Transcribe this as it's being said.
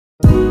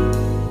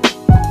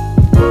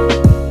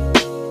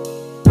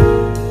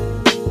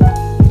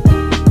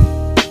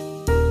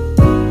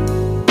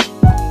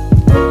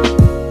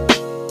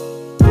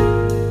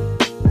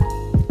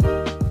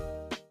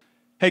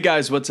Hey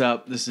guys, what's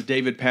up? This is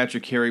David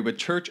Patrick Carey with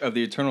Church of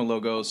the Eternal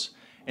Logos,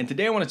 and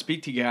today I want to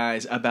speak to you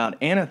guys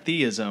about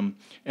Anatheism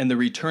and the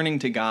returning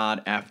to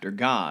God after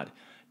God.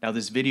 Now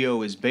this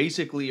video is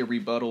basically a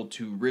rebuttal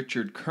to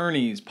Richard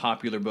Kearney's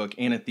popular book,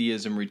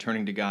 Anatheism,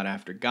 Returning to God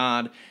After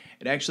God.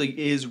 It actually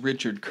is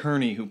Richard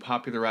Kearney who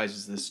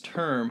popularizes this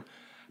term.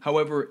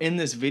 However, in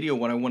this video,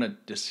 what I want to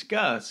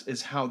discuss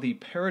is how the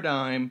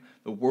paradigm,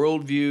 the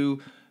worldview,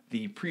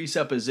 the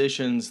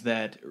presuppositions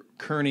that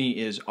Kearney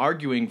is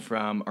arguing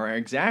from are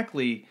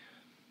exactly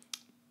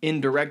in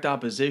direct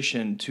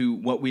opposition to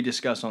what we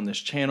discuss on this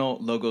channel,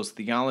 Logos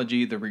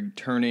Theology, the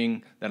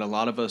returning that a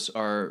lot of us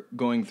are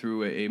going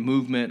through a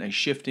movement, a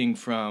shifting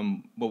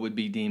from what would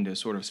be deemed as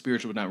sort of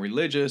spiritual but not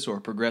religious or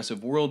progressive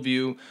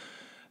worldview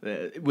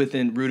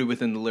rooted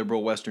within the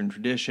liberal Western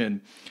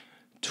tradition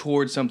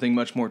towards something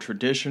much more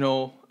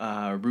traditional,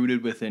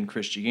 rooted within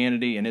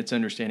Christianity and its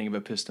understanding of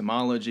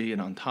epistemology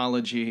and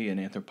ontology and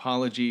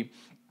anthropology,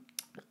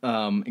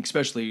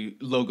 especially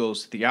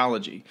Logos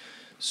Theology.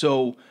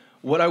 So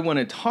what I want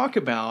to talk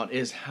about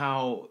is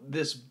how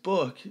this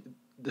book,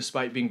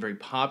 despite being very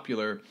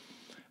popular,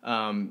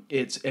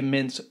 its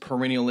immense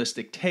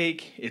perennialistic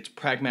take, its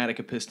pragmatic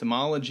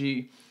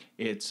epistemology,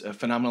 its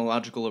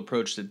phenomenological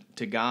approach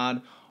to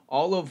God,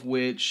 all of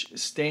which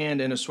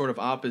stand in a sort of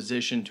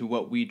opposition to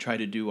what we try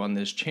to do on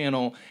this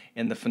channel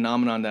and the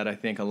phenomenon that I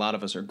think a lot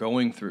of us are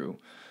going through.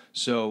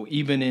 So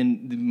even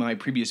in my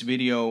previous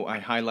video, I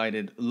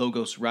highlighted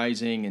Logos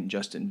Rising and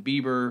Justin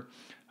Bieber,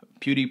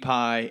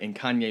 PewDiePie, and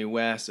Kanye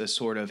West as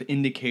sort of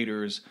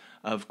indicators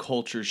of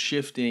culture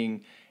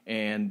shifting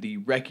and the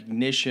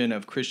recognition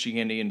of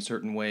Christianity in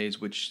certain ways,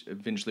 which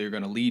eventually are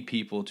going to lead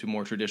people to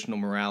more traditional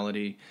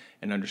morality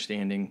and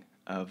understanding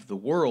of the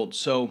world.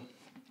 So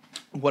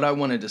what I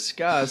want to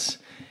discuss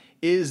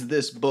is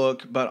this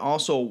book, but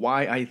also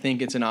why I think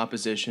it's in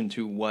opposition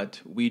to what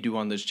we do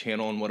on this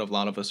channel and what a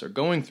lot of us are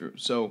going through.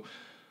 So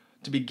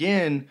to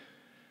begin,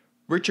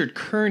 Richard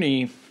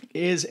Kearney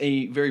is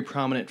a very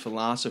prominent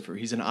philosopher.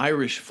 He's an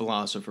Irish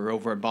philosopher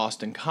over at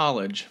Boston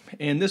College.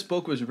 And this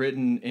book was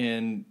written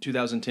in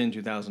 2010,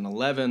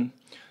 2011.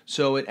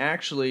 So it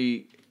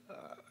actually,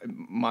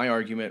 my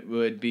argument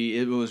would be,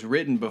 it was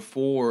written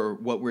before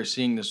what we're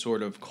seeing, this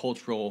sort of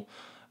cultural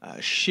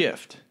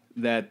shift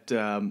that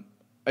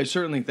I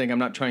certainly think, I'm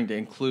not trying to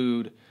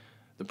include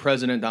the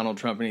president, Donald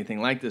Trump, or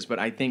anything like this, but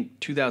I think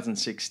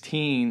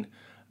 2016,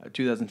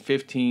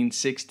 2015,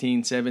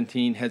 16,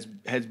 17 has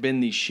been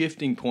the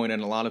shifting point in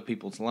a lot of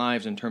people's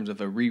lives in terms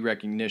of a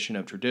re-recognition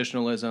of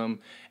traditionalism,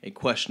 a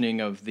questioning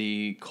of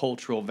the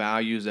cultural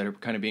values that are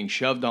kind of being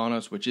shoved on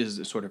us, which is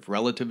sort of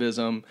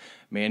relativism,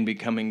 man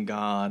becoming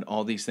God,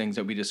 all these things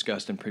that we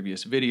discussed in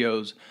previous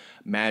videos,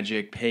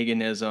 magic,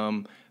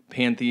 paganism,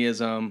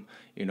 pantheism,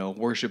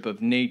 worship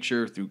of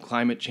nature through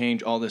climate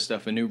change, all this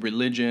stuff, a new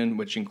religion,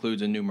 which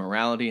includes a new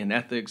morality and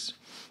ethics,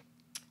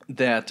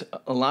 that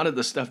a lot of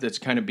the stuff that's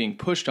kind of being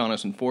pushed on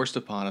us and forced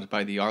upon us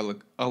by the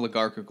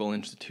oligarchical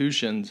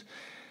institutions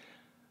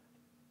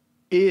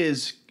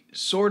is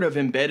sort of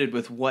embedded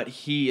with what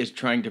he is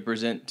trying to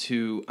present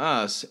to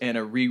us and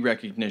a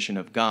re-recognition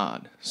of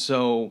God.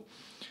 So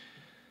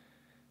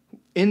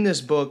in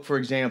this book, for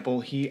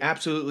example, he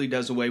absolutely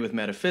does away with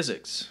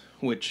metaphysics,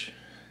 which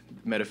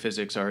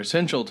metaphysics are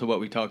essential to what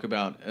we talk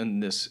about in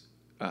this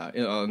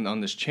on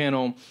this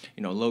channel.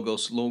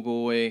 Logos,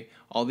 logoi,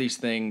 all these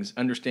things,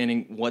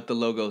 understanding what the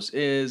logos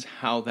is,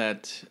 how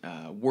that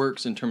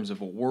works in terms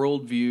of a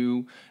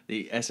worldview,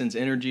 the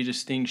essence-energy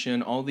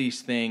distinction. All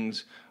these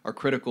things are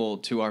critical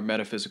to our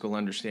metaphysical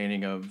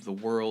understanding of the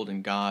world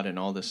and God and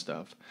all this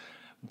stuff.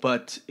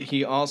 But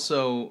he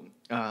also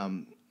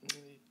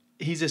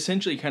he's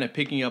essentially kind of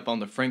picking up on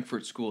the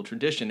Frankfurt School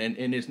tradition,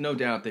 and there's no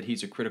doubt that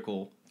he's a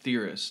critical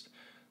theorist.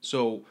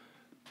 So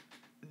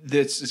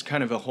this is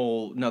kind of a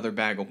whole another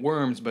bag of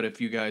worms, but if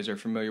you guys are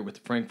familiar with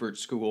the Frankfurt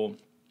School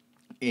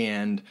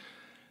and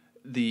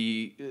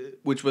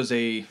which was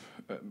a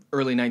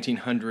early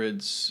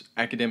 1900s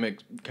academic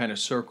kind of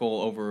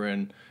circle over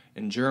in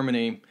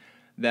Germany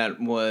that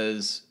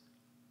was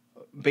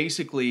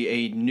basically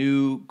a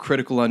new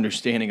critical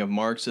understanding of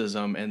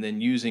Marxism and then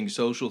using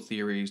social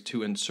theories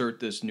to insert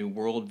this new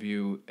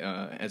worldview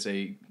as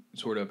a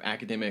sort of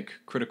academic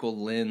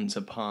critical lens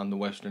upon the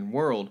Western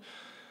world.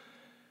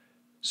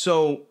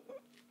 So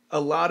a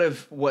lot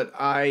of what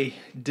I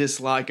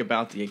dislike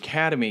about the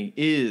academy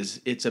is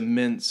its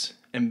immense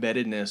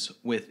embeddedness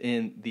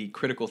within the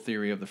critical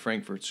theory of the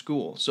Frankfurt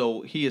School.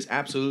 So he is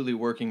absolutely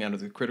working out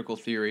of the critical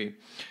theory.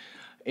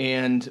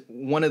 And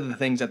one of the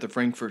things that the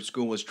Frankfurt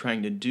School was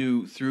trying to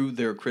do through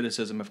their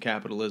criticism of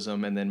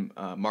capitalism and then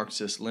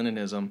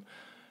Marxist-Leninism,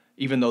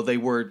 even though they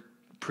were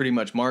pretty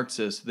much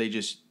Marxist, they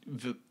just,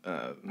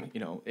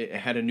 it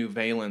had a new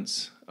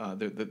valence.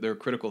 Their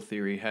critical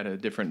theory had a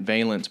different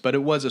valence, but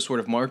it was a sort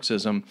of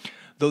Marxism,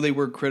 though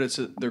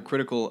they're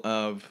critical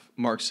of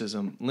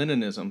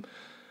Marxism-Leninism.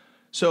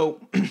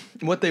 So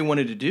what they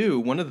wanted to do,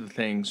 one of the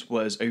things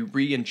was a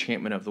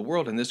re-enchantment of the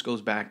world, and this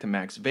goes back to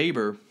Max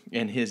Weber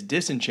and his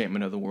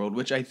disenchantment of the world,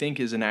 which I think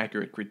is an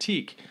accurate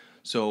critique.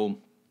 So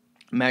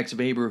Max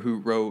Weber, who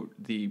wrote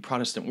The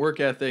Protestant Work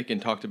Ethic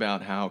and talked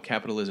about how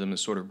capitalism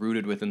is sort of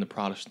rooted within the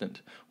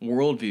Protestant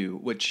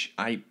worldview, which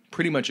I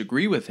pretty much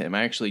agree with him.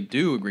 I actually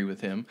do agree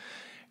with him.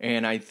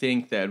 And I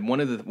think that one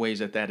of the ways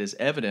that that is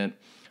evident,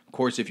 of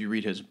course, if you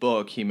read his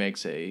book, he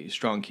makes a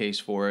strong case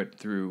for it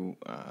through,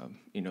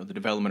 the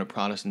development of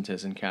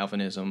Protestantism,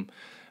 Calvinism,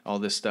 all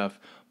this stuff.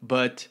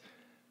 But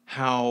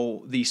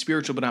how the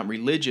spiritual but not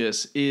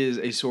religious is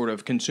a sort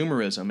of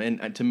consumerism.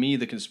 And to me,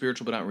 the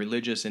spiritual but not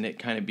religious and it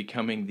kind of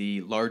becoming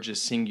the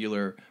largest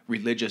singular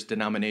religious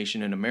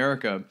denomination in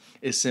America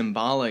is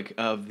symbolic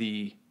of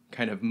the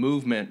kind of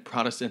movement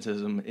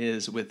Protestantism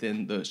is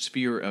within the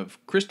sphere of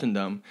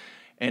Christendom,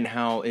 and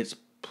how its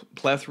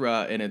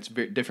plethora and its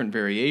different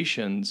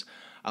variations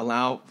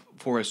allow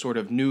for a sort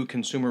of new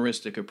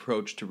consumeristic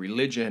approach to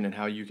religion, and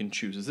how you can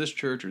choose this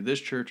church or this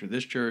church or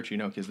this church,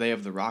 because they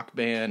have the rock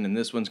band and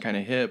this one's kind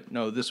of hip.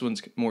 No, this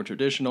one's more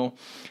traditional.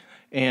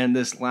 And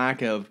this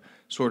lack of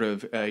sort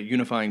of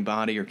unifying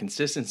body or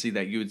consistency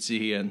that you would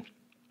see in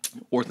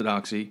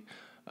Orthodoxy,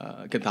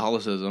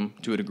 Catholicism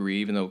to a degree,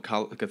 even though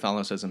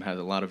Catholicism has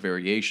a lot of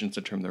variations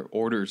in terms of their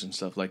orders and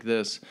stuff like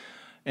this.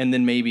 And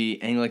then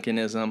maybe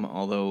Anglicanism,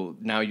 although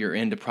now you're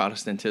into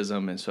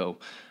Protestantism, and so,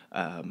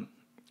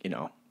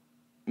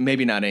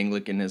 maybe not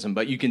Anglicanism,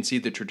 but you can see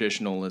the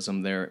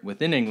traditionalism there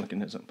within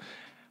Anglicanism.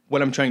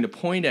 What I'm trying to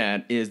point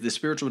at is the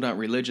spiritual but not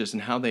religious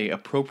and how they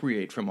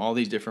appropriate from all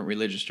these different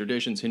religious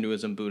traditions,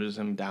 Hinduism,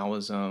 Buddhism,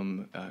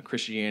 Taoism,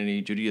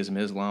 Christianity, Judaism,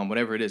 Islam,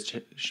 whatever it is,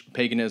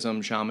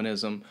 paganism,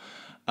 shamanism,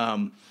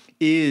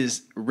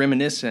 is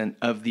reminiscent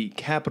of the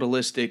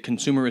capitalistic,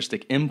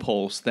 consumeristic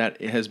impulse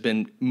that has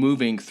been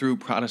moving through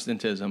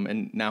Protestantism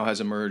and now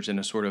has emerged in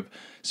a sort of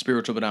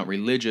spiritual but not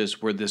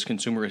religious, where this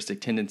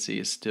consumeristic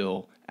tendency is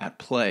still at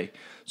play.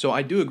 So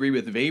I do agree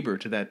with Weber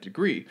to that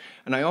degree.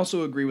 And I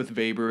also agree with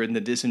Weber in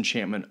the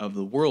disenchantment of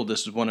the world.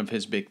 This is one of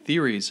his big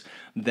theories,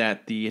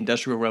 that the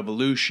Industrial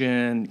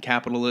Revolution,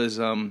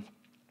 capitalism,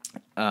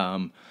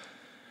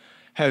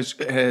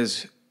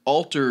 has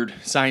altered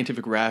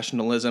scientific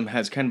rationalism,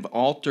 has kind of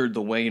altered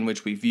the way in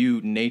which we view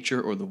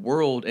nature or the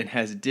world, and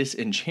has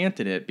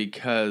disenchanted it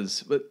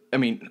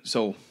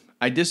so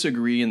I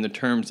disagree in the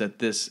terms that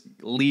this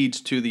leads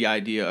to the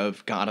idea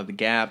of God of the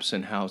gaps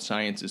and how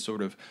science is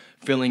sort of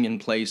filling in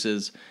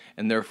places,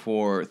 and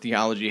therefore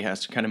theology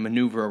has to kind of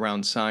maneuver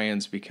around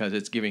science because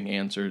it's giving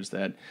answers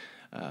that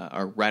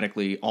are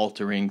radically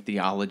altering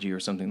theology or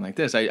something like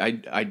this.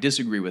 I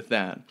disagree with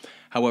that.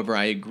 However,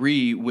 I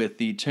agree with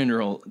the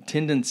general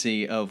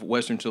tendency of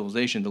Western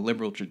civilization, the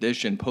liberal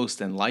tradition,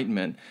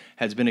 post-Enlightenment,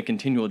 has been a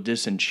continual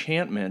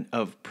disenchantment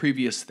of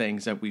previous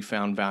things that we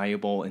found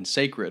valuable and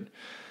sacred.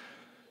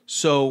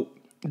 So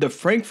the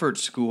Frankfurt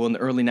School in the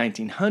early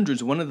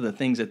 1900s, one of the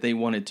things that they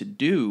wanted to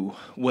do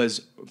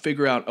was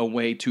figure out a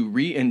way to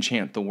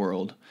re-enchant the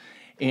world.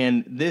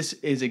 And this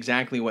is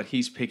exactly what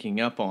he's picking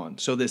up on.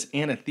 So this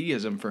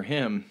anatheism for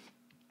him,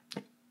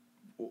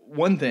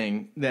 one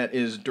thing that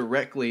is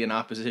directly in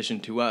opposition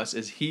to us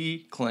is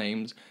he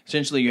claims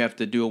essentially you have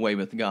to do away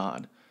with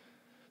God.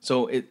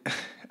 So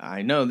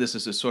I know this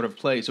is a sort of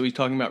play. So he's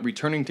talking about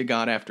returning to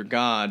God after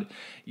God,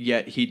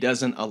 yet he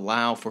doesn't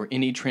allow for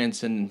any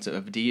transcendence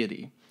of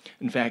deity.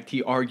 In fact,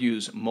 he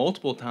argues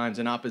multiple times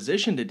in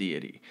opposition to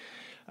deity.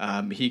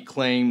 He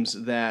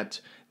claims that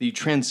the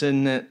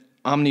transcendent,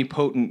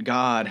 omnipotent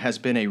God has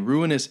been a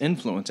ruinous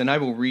influence. And I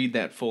will read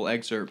that full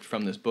excerpt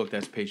from this book.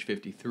 That's page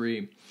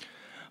 53.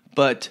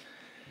 But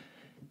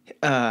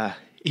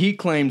he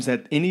claims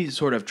that any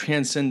sort of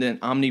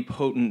transcendent,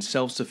 omnipotent,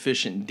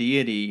 self-sufficient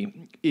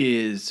deity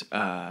is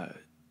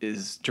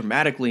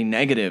dramatically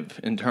negative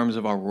in terms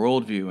of our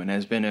worldview and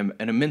has been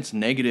an immense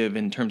negative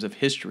in terms of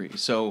history.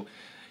 So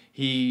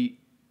he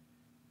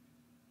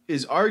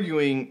is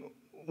arguing,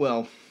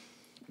 well,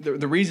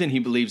 the reason he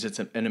believes it's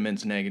an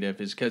immense negative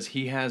is because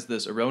he has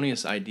this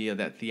erroneous idea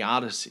that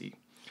theodicy,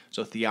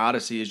 so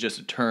theodicy is just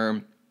a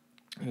term,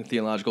 a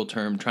theological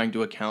term, trying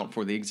to account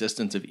for the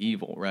existence of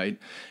evil, right?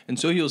 And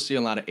so you'll see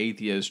a lot of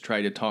atheists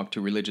try to talk to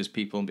religious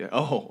people and be like,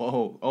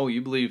 oh,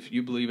 you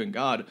believe in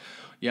God.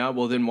 Yeah,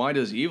 well then why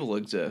does evil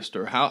exist?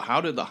 Or how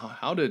did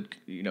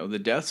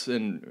the deaths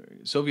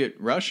in Soviet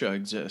Russia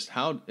exist?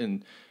 How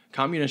in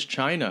communist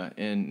China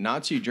and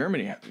Nazi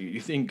Germany,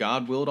 you think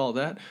God willed all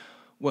that?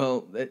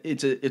 Well,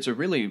 it's a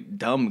really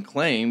dumb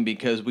claim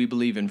because we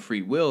believe in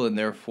free will, and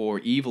therefore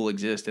evil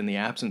exists in the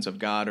absence of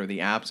God or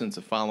the absence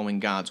of following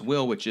God's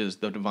will, which is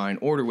the divine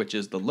order, which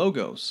is the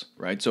logos,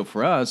 right? So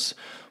for us,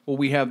 well,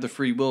 we have the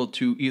free will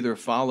to either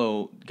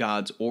follow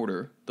God's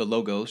order, the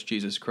logos,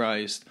 Jesus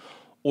Christ,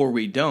 or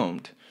we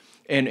don't.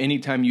 And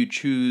anytime you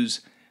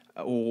choose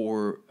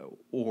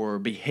or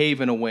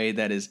behave in a way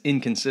that is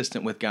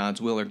inconsistent with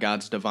God's will or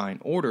God's divine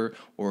order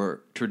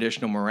or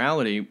traditional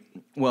morality,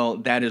 well,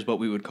 that is what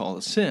we would call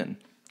a sin.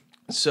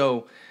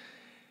 So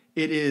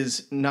it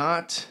is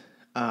not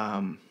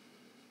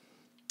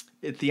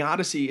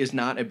theodicy is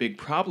not a big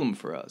problem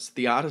for us.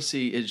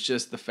 Theodicy is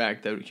just the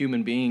fact that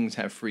human beings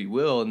have free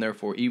will, and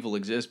therefore evil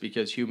exists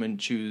because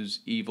humans choose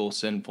evil,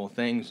 sinful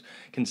things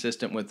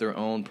consistent with their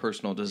own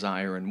personal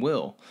desire and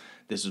will.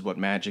 This is what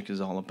magic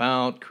is all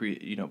about,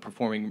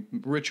 performing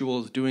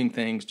rituals, doing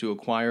things to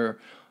acquire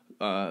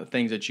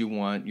things that you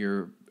want,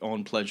 your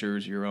own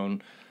pleasures, your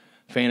own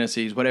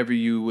fantasies, whatever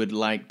you would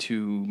like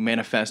to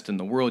manifest in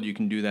the world. You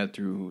can do that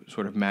through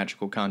sort of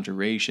magical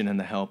conjuration and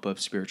the help of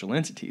spiritual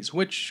entities,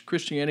 which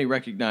Christianity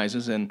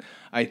recognizes and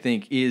I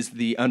think is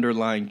the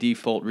underlying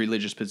default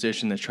religious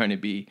position that's trying to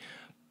be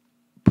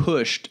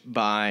pushed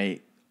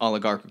by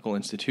oligarchical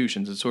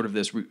institutions. It's sort of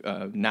this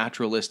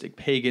naturalistic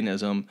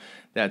paganism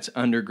that's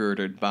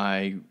undergirded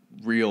by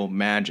real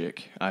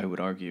magic, I would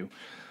argue.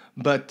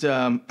 But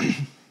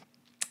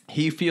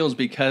he feels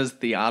because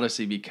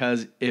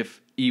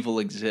if evil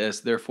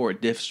exists, therefore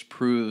it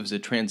disproves a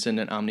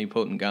transcendent,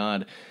 omnipotent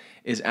God,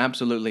 is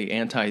absolutely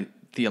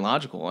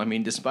anti-theological. I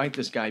mean, despite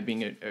this guy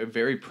being a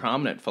very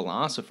prominent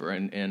philosopher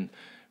and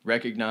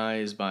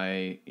recognized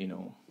by,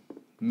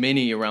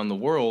 many around the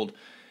world,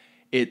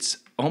 it's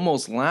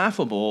almost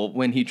laughable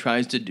when he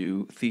tries to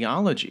do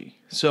theology.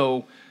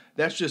 So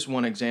that's just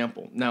one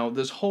example. Now,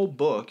 this whole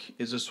book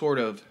is a sort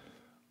of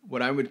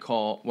what I would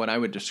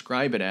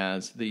describe it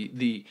as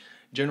the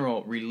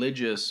general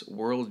religious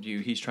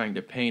worldview he's trying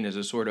to paint as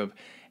a sort of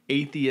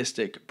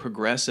atheistic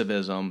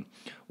progressivism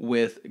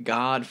with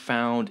God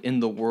found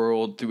in the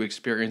world through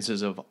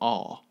experiences of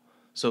awe.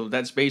 So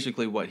that's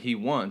basically what he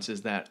wants,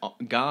 is that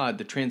God,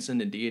 the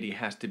transcendent deity,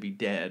 has to be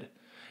dead,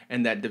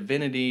 and that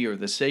divinity or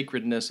the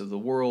sacredness of the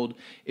world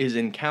is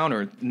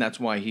encountered, and that's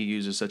why he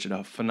uses such a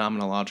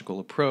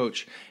phenomenological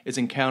approach, is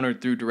encountered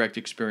through direct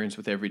experience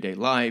with everyday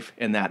life,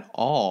 and that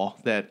awe,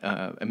 that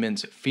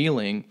immense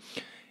feeling,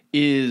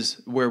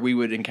 is where we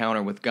would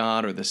encounter with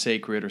God or the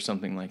sacred or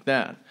something like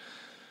that.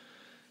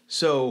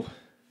 So,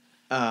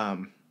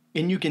 and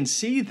you can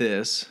see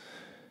how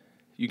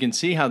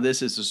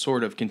this is a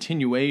sort of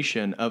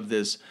continuation of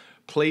this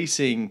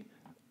placing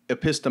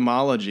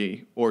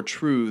epistemology or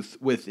truth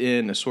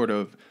within a sort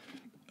of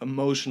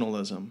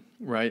emotionalism,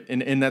 right?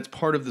 And that's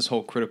part of this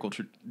whole critical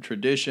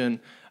tradition.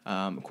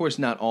 Of course,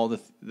 not all the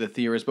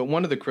theorists, but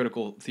one of the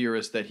critical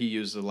theorists that he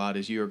uses a lot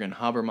is Jürgen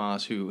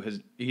Habermas,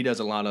 he does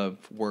a lot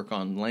of work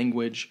on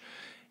language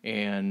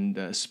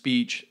and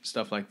speech,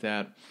 stuff like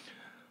that.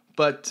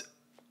 But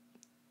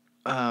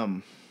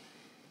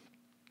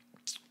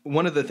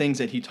one of the things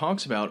that he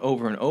talks about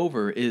over and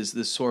over is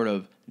this sort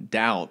of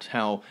doubt,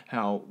 how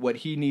what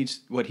he's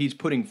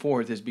putting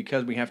forth is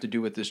because we have to do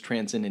with this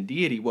transcendent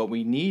deity, what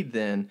we need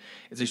then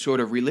is a sort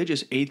of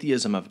religious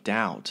atheism of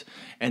doubt.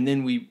 And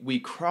then we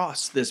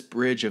cross this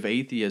bridge of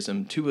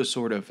atheism to a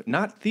sort of,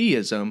 not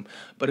theism,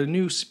 but a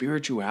new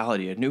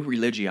spirituality, a new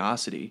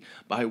religiosity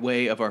by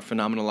way of our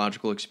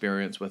phenomenological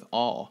experience with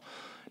awe.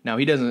 Now,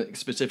 he doesn't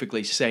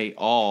specifically say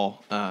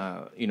all,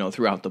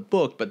 throughout the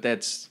book, but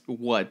that's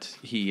what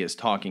he is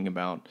talking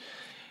about.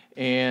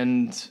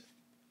 And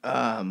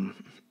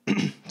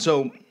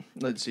so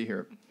let's see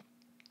here.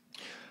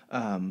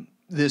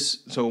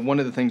 So one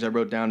of the things I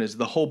wrote down is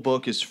the whole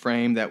book is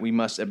framed that we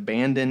must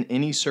abandon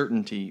any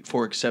certainty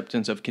for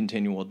acceptance of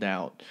continual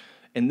doubt.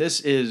 And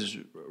this is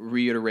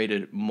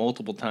reiterated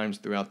multiple times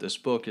throughout this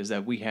book, is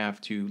that we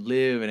have to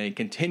live in a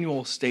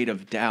continual state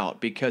of doubt,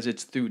 because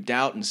it's through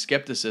doubt and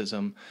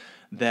skepticism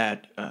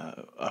that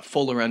a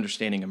fuller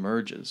understanding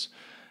emerges.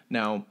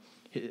 Now,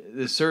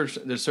 there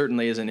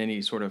certainly isn't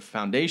any sort of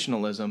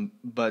foundationalism,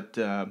 but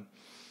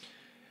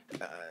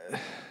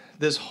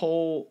this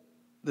whole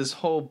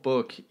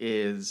book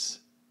is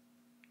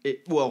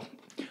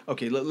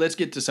okay. Let's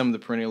get to some of the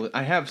perennial.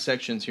 I have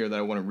sections here that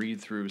I want to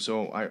read through,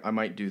 so I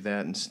might do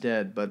that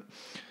instead. But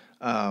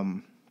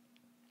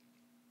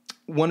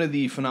one of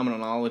the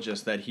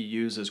phenomenologists that he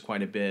uses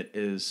quite a bit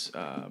is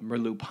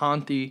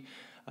Merleau-Ponty.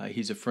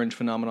 He's a French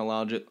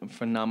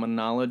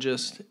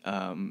phenomenologist,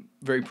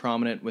 very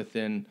prominent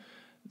within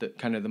the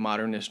kind of the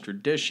modernist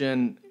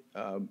tradition.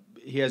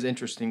 He has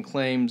interesting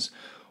claims.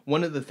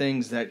 One of the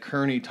things that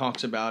Kearney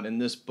talks about in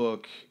this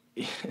book,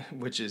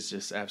 which is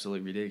just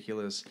absolutely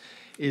ridiculous,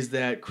 is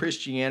that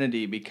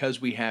Christianity, because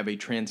we have a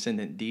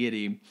transcendent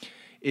deity,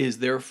 is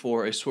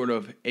therefore a sort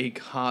of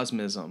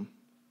acosmism.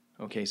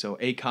 Okay, so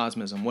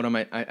acosmism. What am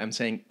I? I'm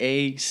saying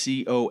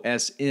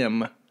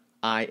acosmism,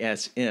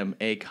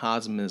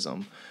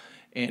 acosmism.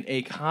 And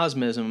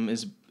acosmism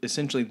is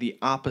essentially the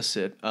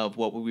opposite of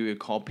what we would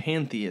call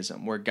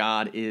pantheism, where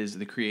God is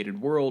the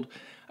created world.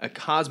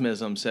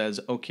 Acosmism says,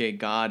 okay,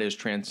 God is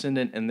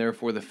transcendent, and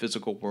therefore the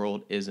physical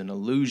world is an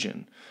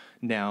illusion.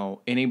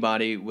 Now,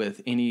 anybody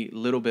with any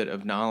little bit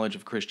of knowledge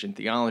of Christian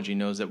theology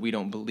knows that we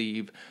don't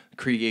believe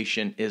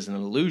creation is an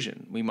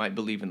illusion. We might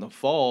believe in the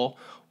fall.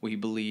 We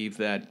believe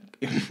that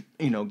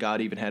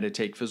God even had to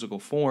take physical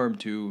form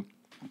to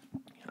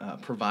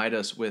provide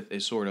us with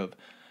a sort of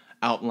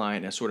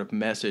outline, a sort of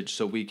message,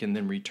 so we can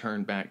then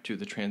return back to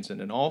the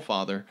transcendent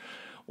All-Father,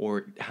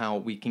 or how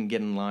we can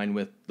get in line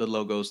with the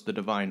Logos, the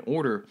divine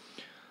order.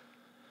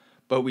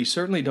 but we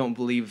certainly don't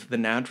believe the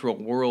natural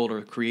world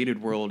or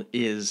created world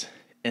is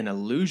an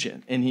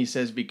illusion. And he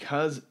says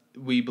because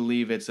we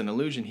believe it's an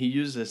illusion, he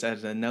uses this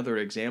as another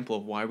example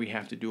of why we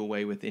have to do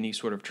away with any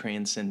sort of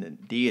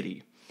transcendent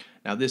deity.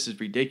 Now, this is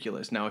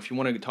ridiculous. Now, if you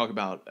want to talk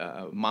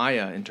about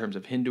Maya in terms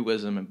of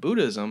Hinduism and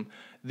Buddhism,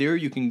 there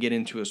you can get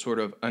into a sort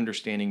of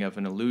understanding of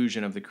an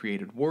illusion of the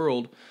created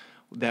world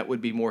that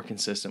would be more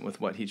consistent with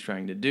what he's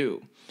trying to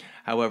do.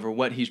 However,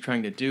 what he's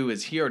trying to do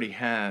is he already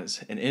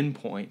has an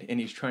endpoint, and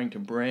he's trying to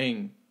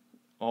bring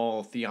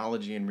all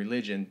theology and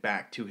religion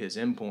back to his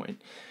endpoint.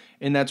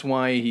 And that's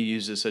why he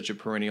uses such a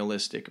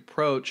perennialistic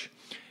approach.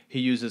 He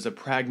uses a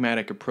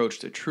pragmatic approach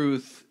to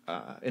truth.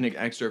 In an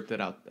excerpt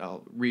that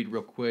I'll read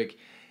real quick,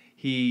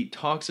 he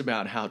talks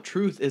about how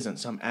truth isn't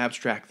some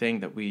abstract thing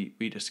that we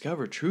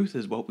discover. Truth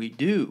is what we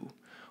do,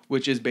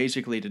 which is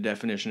basically the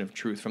definition of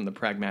truth from the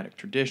pragmatic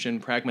tradition.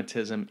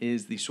 Pragmatism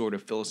is the sort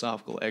of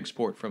philosophical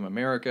export from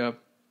America,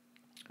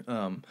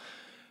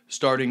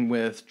 starting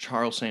with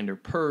Charles Sanders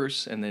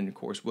Peirce, and then, of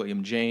course,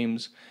 William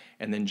James,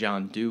 and then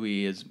John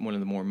Dewey is one of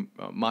the more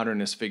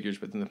modernist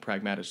figures within the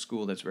pragmatic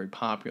school that's very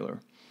popular.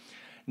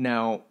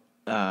 Now,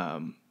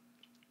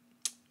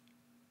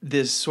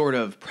 this sort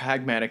of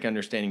pragmatic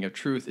understanding of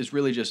truth is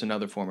really just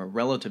another form of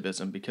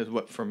relativism, because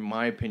from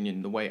my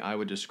opinion, the way I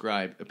would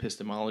describe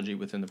epistemology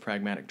within the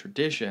pragmatic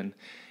tradition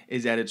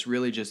is that it's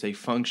really just a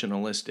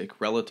functionalistic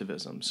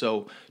relativism.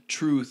 So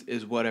truth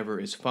is whatever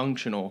is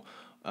functional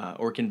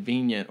or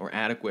convenient or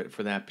adequate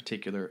for that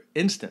particular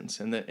instance.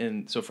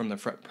 And so from the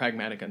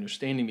pragmatic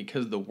understanding,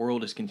 because the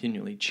world is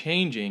continually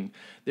changing,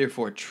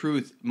 therefore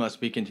truth must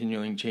be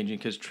continually changing,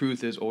 because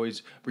truth is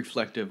always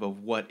reflective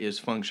of what is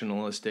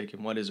functionalistic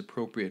and what is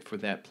appropriate for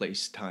that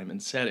place, time,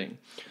 and setting.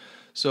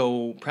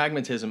 So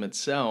pragmatism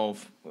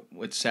itself,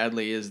 which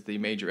sadly is the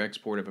major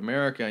export of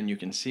America, and you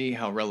can see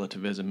how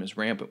relativism is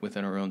rampant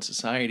within our own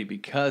society,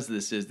 because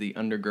this is the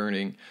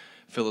undergirding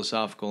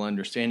philosophical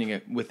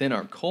understanding within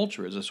our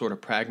culture is a sort of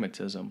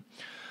pragmatism.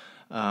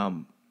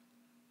 And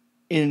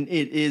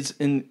it is,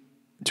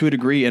 to a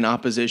degree, in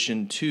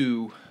opposition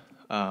to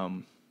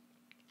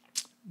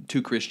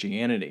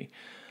Christianity.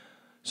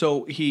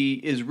 So he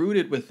is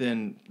rooted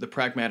within the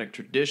pragmatic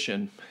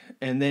tradition,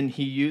 and then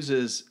he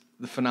uses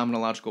the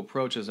phenomenological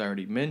approach, as I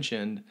already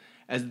mentioned,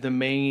 as the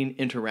main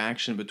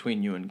interaction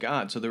between you and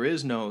God. So there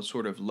is no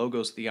sort of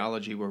logos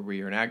theology where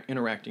we are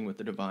interacting with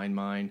the divine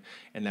mind,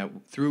 and that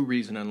through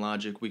reason and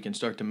logic we can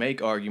start to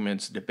make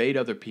arguments, debate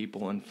other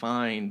people, and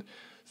find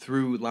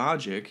through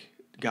logic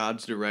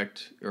God's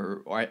direct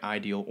or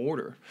ideal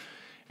order.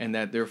 And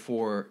that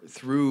therefore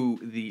through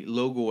the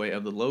logoi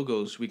of the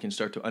logos we can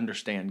start to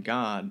understand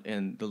God,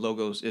 and the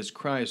logos is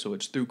Christ, so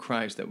it's through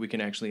Christ that we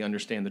can actually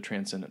understand the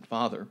transcendent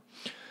Father.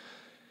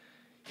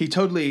 He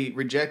totally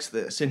rejects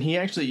this, and he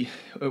actually,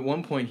 at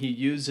one point, he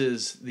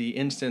uses the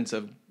instance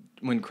of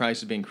when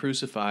Christ is being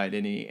crucified,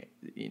 and he,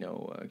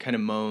 kind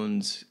of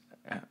moans,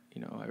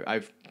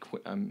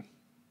 I'm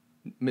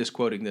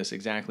misquoting this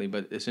exactly,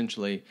 but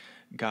essentially,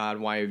 God,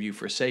 why have you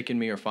forsaken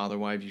me? Or Father,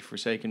 why have you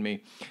forsaken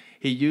me?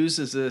 He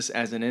uses this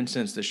as an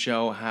instance to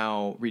show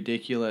how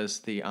ridiculous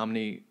the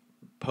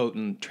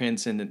omnipotent,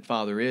 transcendent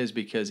Father is,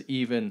 because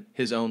even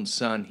his own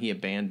Son he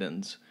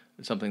abandons,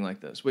 something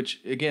like this,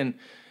 which, again,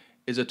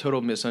 is a total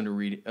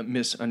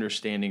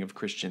misunderstanding of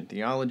Christian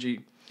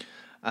theology,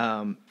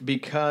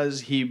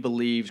 because he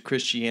believes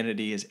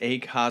Christianity is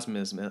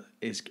acosmistic.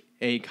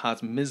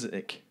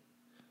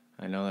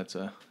 I know that's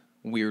a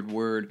weird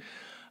word.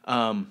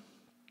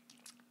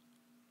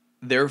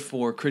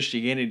 Therefore,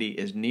 Christianity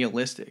is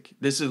nihilistic.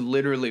 This is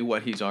literally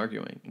what he's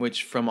arguing,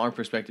 which from our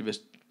perspective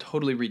is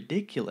totally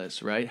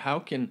ridiculous, right? How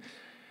can...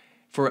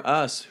 For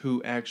us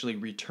who actually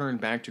return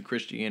back to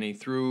Christianity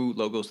through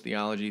logos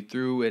theology,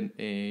 through an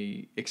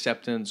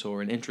acceptance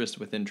or an interest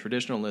within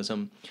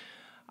traditionalism,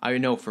 I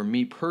know for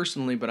me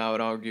personally, but I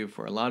would argue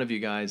for a lot of you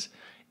guys,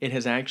 it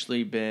has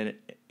actually been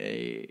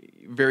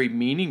very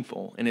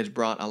meaningful, and has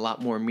brought a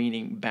lot more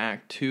meaning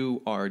back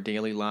to our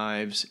daily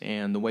lives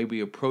and the way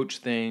we approach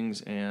things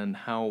and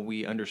how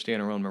we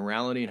understand our own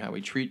morality and how we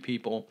treat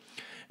people.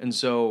 And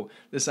so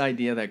this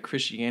idea that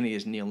Christianity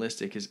is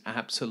nihilistic is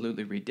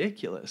absolutely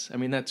ridiculous. I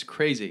mean, that's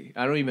crazy.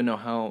 I don't even know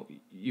how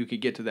you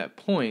could get to that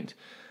point.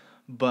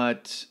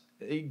 But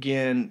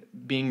again,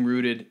 being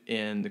rooted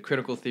in the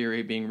critical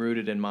theory, being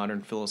rooted in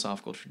modern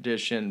philosophical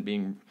tradition,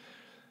 being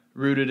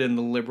rooted in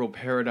the liberal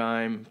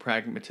paradigm,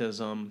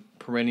 pragmatism,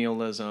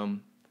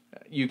 perennialism,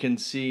 you can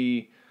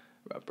see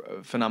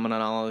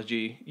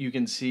phenomenology, you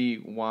can see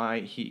why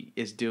he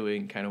is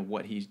doing kind of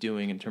what he's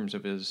doing in terms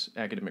of his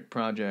academic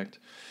project.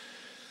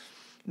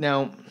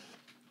 Now,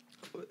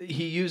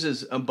 he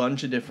uses a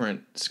bunch of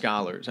different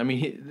scholars. I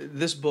mean,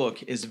 this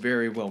book is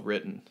very well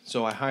written.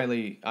 So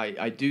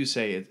I do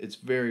say it's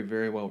very,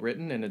 very well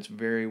written, and it's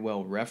very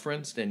well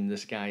referenced. And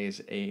this guy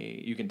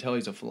you can tell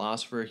he's a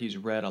philosopher. He's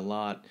read a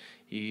lot.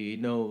 He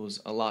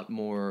knows a lot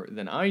more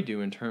than I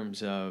do in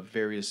terms of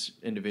various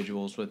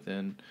individuals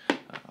within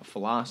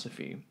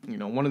philosophy.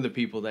 One of the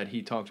people that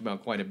he talked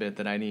about quite a bit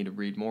that I need to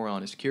read more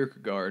on is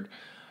Kierkegaard.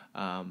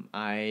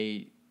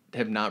 I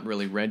have not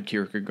really read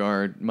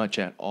Kierkegaard much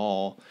at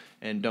all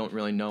and don't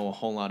really know a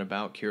whole lot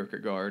about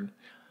Kierkegaard.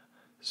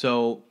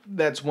 So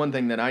that's one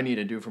thing that I need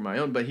to do for my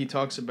own. But he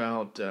talks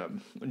about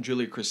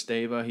Julia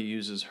Kristeva. He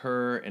uses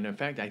her. And in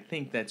fact, I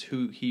think that's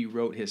who he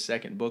wrote his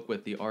second book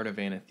with, The Art of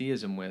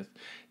Anatheism, with.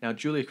 Now,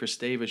 Julia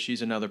Kristeva,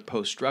 she's another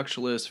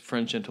post-structuralist,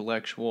 French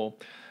intellectual.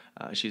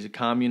 She's a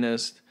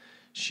communist.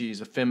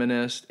 She's a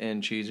feminist,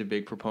 and she's a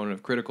big proponent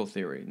of critical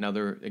theory. Now,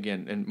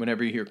 and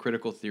whenever you hear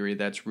critical theory,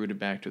 that's rooted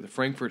back to the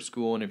Frankfurt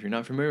School. And if you're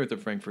not familiar with the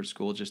Frankfurt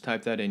School, just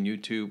type that in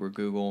YouTube or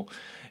Google,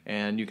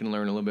 and you can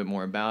learn a little bit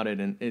more about it.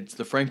 And it's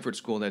the Frankfurt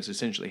School that's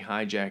essentially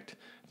hijacked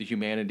the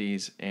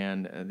humanities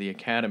and the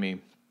academy.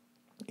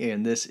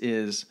 And this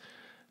is,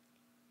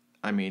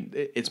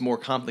 it's more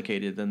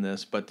complicated than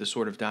this, but the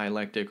sort of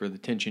dialectic or the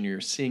tension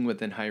you're seeing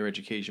within higher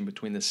education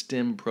between the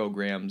STEM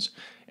programs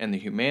and the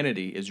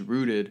humanity is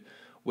rooted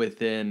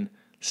within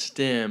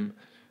STEM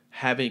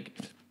having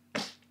a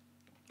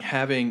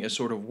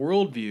sort of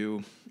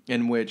worldview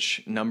in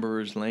which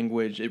numbers,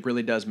 language, it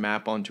really does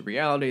map onto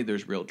reality.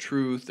 There's real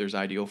truth, there's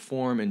ideal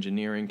form,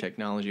 engineering,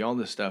 technology, all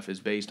this stuff is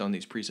based on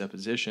these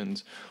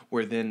presuppositions,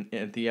 where then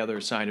at the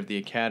other side of the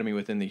academy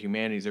within the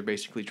humanities, they're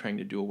basically trying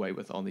to do away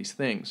with all these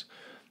things.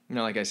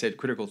 Now, like I said,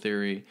 critical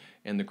theory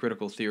and the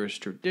critical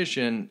theorist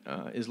tradition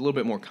is a little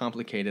bit more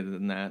complicated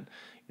than that.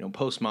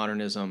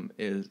 Postmodernism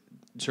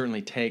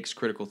certainly takes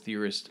critical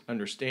theorist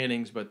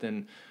understandings, but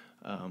then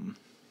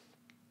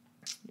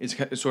it's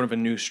sort of a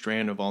new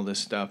strand of all this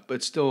stuff,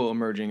 but still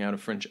emerging out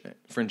of French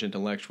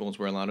intellectuals,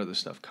 where a lot of this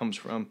stuff comes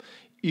from,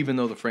 even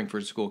though the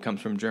Frankfurt School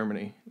comes from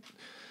Germany.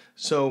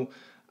 So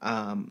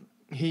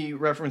he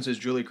references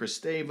Julia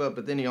Kristeva,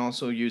 but then he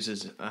also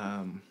uses,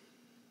 like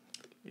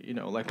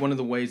one of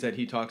the ways that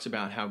he talks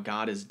about how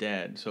God is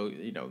dead. So,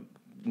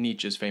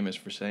 Nietzsche is famous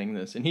for saying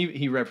this, and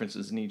he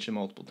references Nietzsche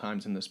multiple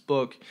times in this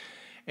book,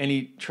 and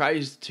he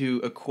tries to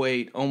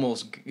equate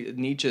almost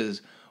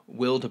Nietzsche's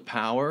will to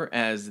power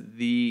as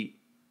the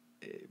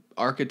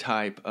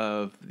archetype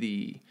of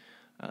the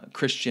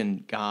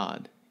Christian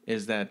God,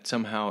 is that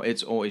somehow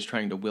it's always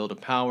trying to will to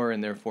power,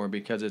 and therefore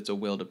because it's a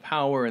will to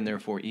power and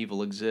therefore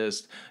evil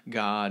exists,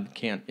 God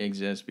can't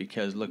exist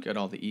because look at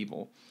all the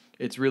evil.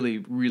 It's really,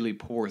 really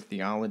poor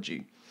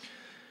theology.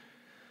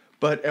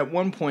 But at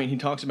one point, he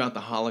talks about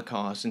the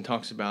Holocaust and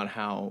talks about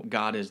how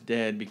God is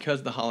dead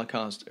because the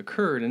Holocaust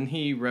occurred. And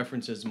he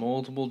references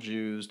multiple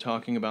Jews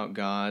talking about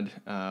God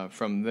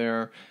from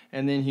there.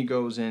 And then he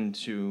goes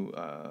into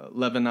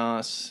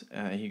Levinas.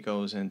 He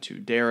goes into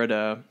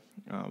Derrida,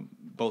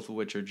 both of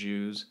which are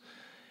Jews.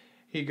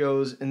 He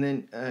goes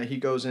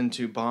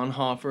into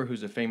Bonhoeffer,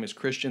 who's a famous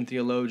Christian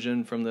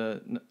theologian from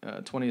the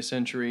 20th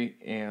century,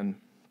 and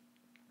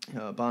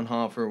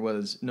Bonhoeffer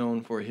was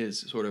known for his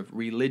sort of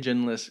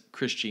religionless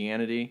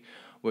Christianity,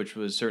 which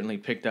was certainly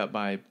picked up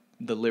by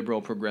the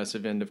liberal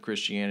progressive end of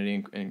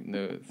Christianity and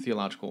the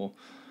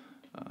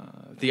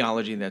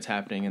theology that's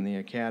happening in the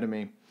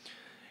academy.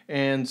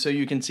 And so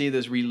you can see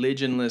this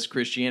religionless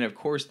Christianity. Of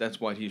course,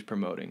 that's what he's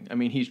promoting.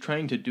 He's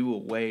trying to do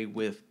away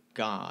with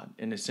God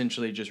and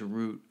essentially just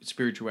root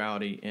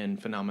spirituality in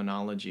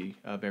phenomenology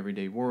of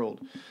everyday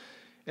world.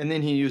 And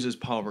then he uses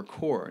Paul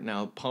Ricoeur.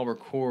 Now, Paul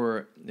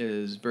Ricoeur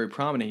is very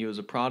prominent. He was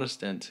a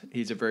Protestant.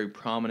 He's a very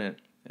prominent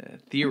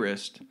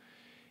theorist,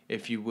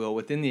 if you will,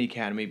 within the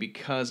academy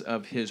because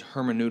of his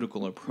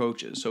hermeneutical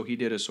approaches. So he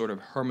did a sort of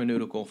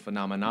hermeneutical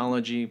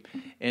phenomenology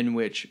in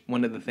which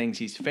one of the things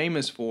he's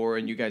famous for,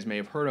 and you guys may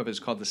have heard of,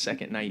 is called the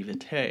second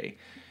naivete.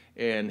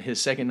 And his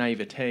second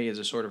naivete is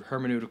a sort of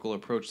hermeneutical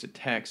approach to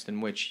text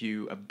in which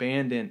you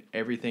abandon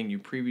everything you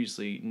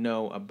previously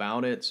know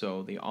about it.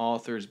 So the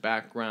author's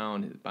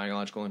background,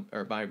 biological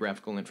or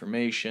biographical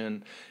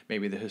information,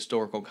 maybe the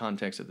historical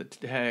context of the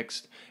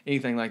text,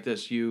 anything like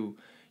this. You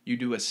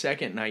do a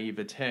second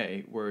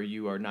naivete where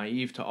you are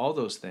naive to all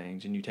those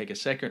things, and you take a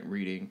second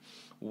reading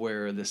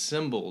where the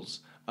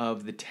symbols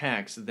of the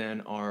text then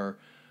are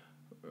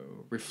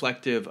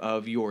reflective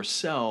of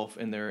yourself,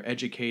 and they're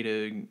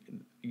educating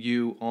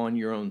you on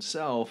your own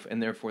self, and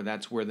therefore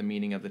that's where the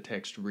meaning of the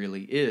text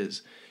really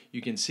is.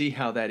 You can see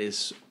how that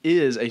is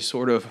a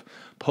sort of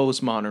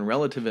postmodern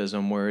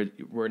relativism where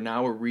we're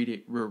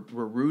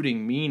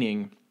rooting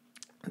meaning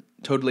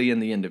totally in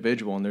the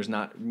individual, and there's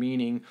not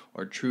meaning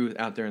or truth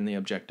out there in the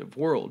objective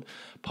world.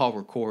 Paul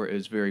Ricoeur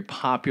is very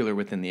popular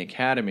within the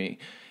academy,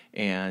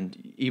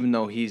 and even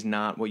though he's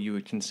not what you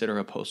would consider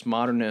a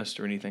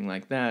postmodernist or anything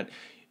like that,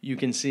 you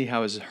can see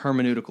how his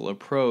hermeneutical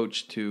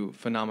approach to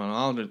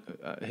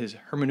his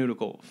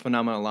hermeneutical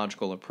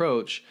phenomenological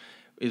approach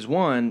is,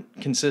 one,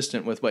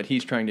 consistent with what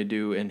he's trying to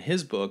do in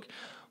his book,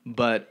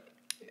 but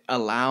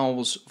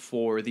allows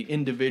for the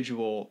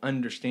individual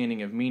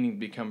understanding of meaning to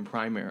become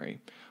primary,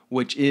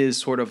 which is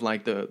sort of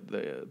like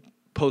the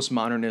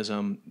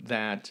postmodernism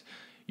that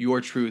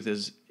your truth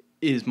is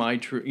my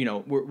truth.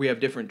 We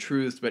have different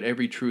truths, but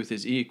every truth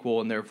is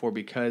equal, and therefore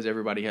because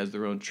everybody has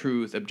their own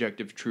truth,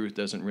 objective truth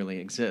doesn't really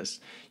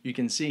exist. You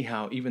can see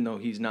how, even though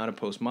he's not a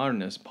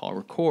postmodernist,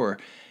 Paul Ricoeur,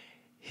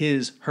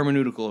 his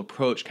hermeneutical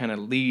approach kind of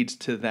leads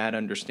to that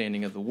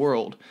understanding of the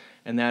world,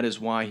 and that is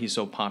why he's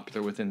so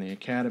popular within the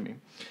academy.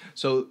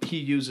 So he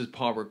uses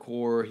Paul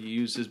Ricoeur, he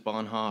uses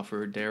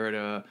Bonhoeffer,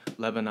 Derrida,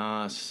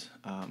 Levinas,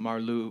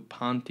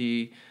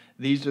 Merleau-Ponty.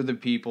 These are the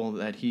people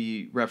that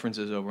he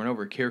references over and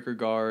over,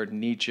 Kierkegaard,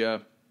 Nietzsche.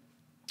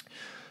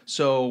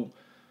 So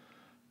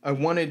I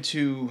wanted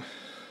to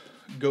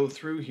go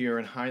through here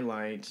and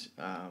highlight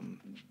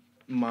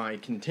my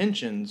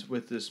contentions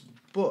with this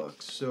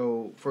book.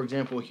 So, for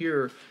example,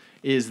 here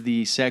is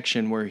the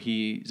section where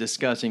he's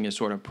discussing a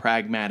sort of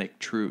pragmatic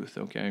truth,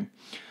 okay?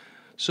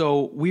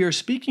 So we are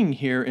speaking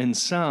here in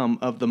some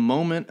of the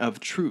moment of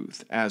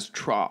truth as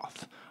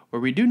troth,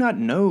 where we do not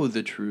know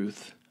the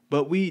truth,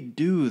 but we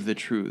do the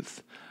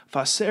truth.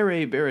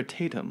 Facere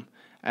veritatem,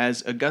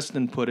 as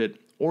Augustine put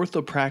it,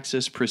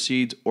 orthopraxis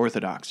precedes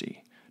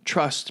orthodoxy,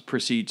 trust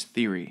precedes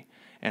theory,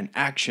 and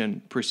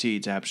action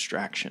precedes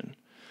abstraction.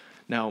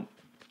 Now,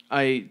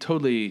 I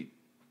totally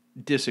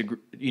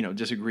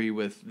disagree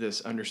with this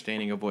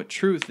understanding of what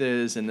truth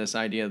is and this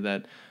idea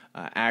that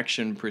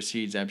action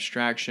precedes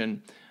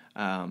abstraction.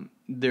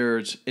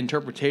 There's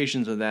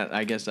interpretations of that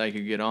I guess I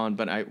could get on,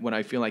 but what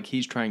I feel like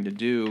he's trying to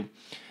do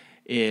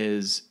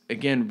is,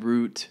 again,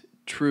 root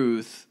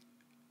truth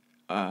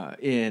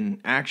in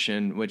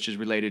action, which is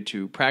related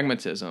to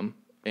pragmatism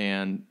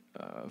and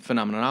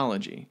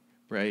phenomenology,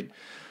 right?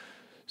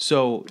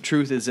 So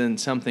truth is in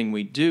something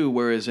we do,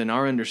 whereas in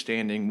our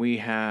understanding, we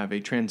have a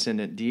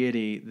transcendent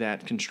deity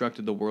that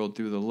constructed the world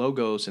through the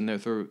logos, and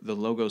therefore the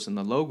logos and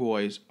the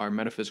logos, our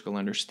metaphysical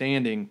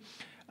understanding,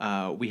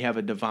 we have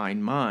a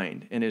divine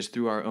mind, and it's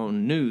through our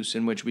own nous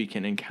in which we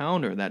can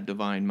encounter that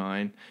divine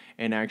mind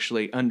and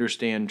actually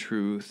understand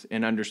truth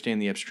and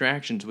understand the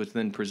abstractions which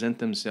then present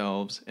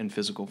themselves in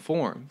physical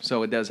form.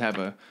 So it does have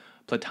a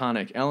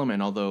Platonic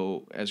element,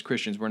 although as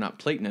Christians we're not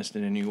Platonist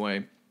in any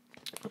way.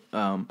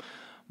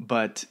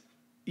 But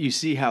you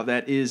see how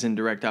that is in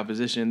direct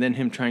opposition, and then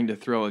him trying to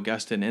throw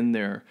Augustine in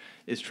there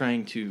is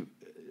trying to,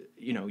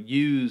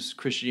 use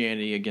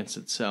Christianity against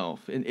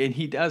itself. And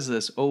he does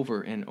this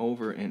over and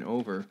over and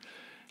over.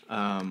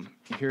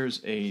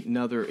 Here's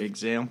another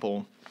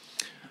example.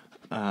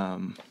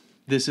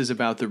 This is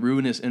about the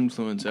ruinous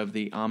influence of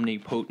the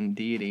omnipotent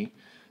deity.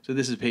 So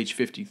this is page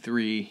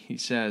 53. He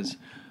says,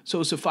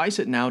 "So suffice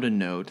it now to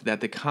note that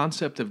the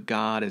concept of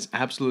God as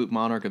absolute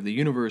monarch of the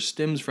universe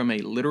stems from a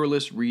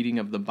literalist reading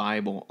of the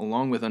Bible,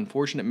 along with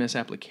unfortunate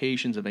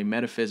misapplications of a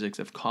metaphysics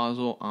of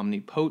causal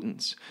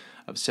omnipotence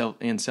of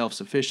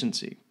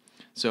self-sufficiency."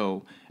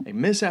 So a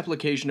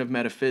misapplication of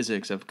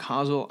metaphysics of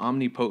causal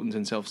omnipotence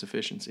and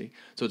self-sufficiency.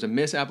 So it's a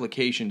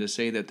misapplication to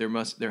say that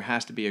there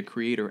has to be a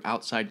creator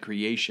outside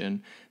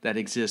creation that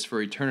exists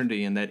for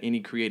eternity, and that any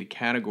created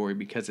category,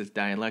 because it's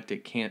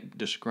dialectic, can't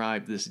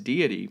describe this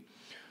deity.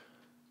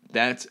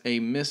 That's a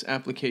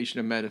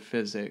misapplication of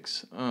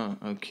metaphysics.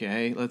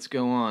 Okay, let's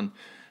go on.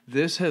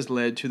 This has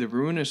led to the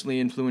ruinously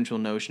influential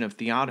notion of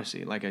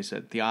theodicy. Like I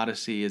said,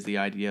 theodicy is the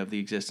idea of the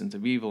existence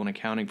of evil and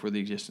accounting for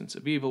the existence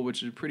of evil,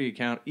 which is pretty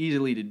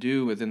easily to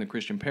do within the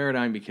Christian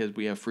paradigm because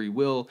we have free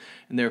will,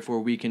 and therefore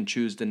we can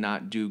choose to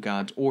not do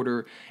God's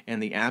order,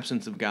 and the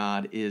absence of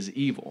God is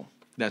evil.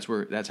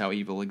 That's how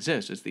evil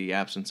exists. It's the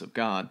absence of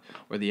God,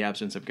 or the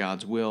absence of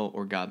God's will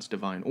or God's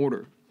divine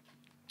order.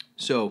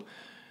 So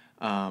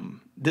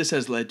this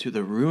has led to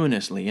the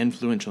ruinously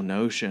influential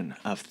notion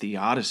of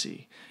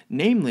theodicy,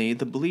 namely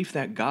the belief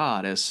that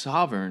God, as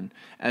sovereign,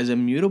 as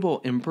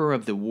immutable emperor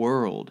of the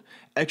world,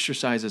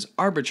 exercises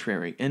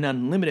arbitrary and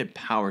unlimited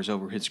powers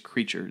over his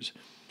creatures.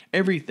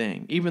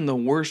 Everything, even the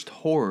worst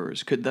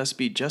horrors, could thus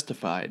be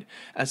justified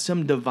as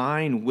some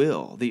divine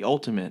will, the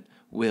ultimate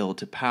will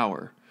to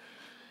power.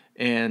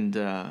 And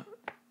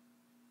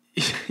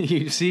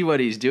you see what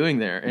he's doing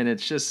there, and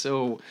it's just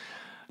so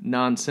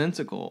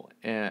nonsensical.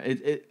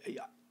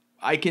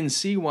 I can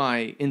see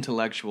why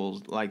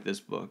intellectuals like this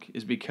book,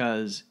 is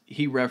because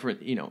he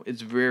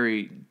it's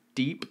very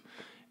deep,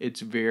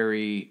 it's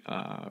very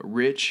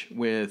rich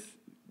with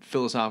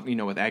philosophy,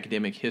 with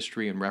academic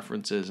history and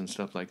references and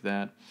stuff like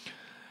that.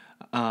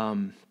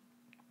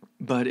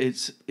 But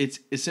it's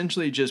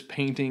essentially just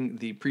painting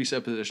the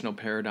presuppositional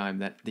paradigm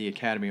that the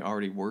academy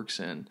already works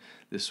in,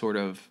 this sort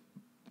of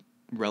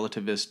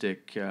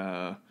relativistic,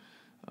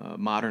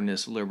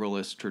 modernist,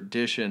 liberalist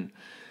tradition.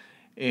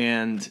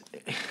 And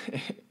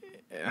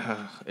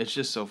it's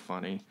just so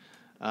funny.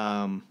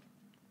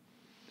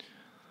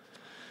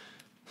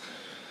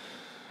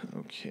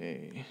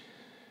 Okay.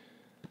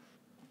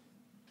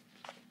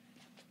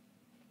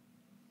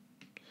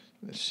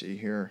 Let's see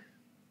here.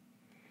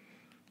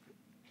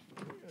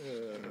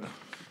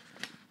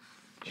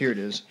 Here it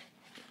is.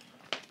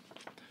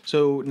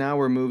 So now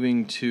we're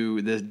moving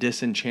to the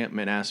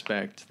disenchantment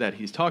aspect that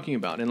he's talking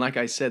about. And like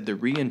I said, the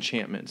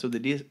re-enchantment. So the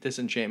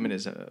disenchantment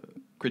is a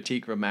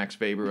critique from Max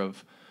Weber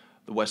of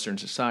the Western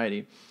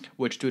society,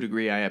 which to a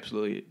degree I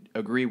absolutely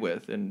agree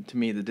with. And to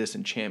me, the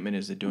disenchantment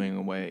is the doing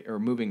away or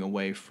moving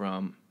away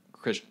from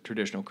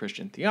traditional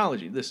Christian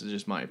theology. This is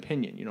just my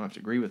opinion. You don't have to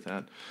agree with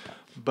that.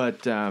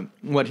 But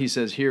what he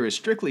says here is,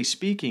 strictly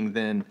speaking,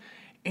 then,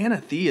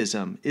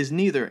 Anatheism is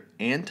neither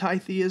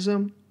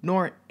anti-theism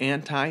nor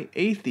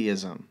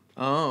anti-atheism.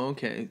 Oh,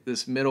 okay.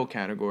 This middle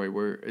category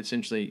where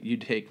essentially you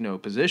take no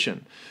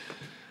position.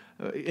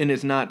 And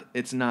it's not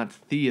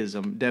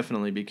theism,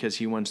 definitely, because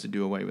he wants to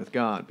do away with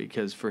God,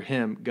 because for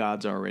him,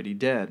 God's already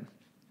dead.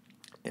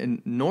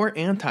 And nor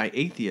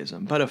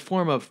anti-atheism, but a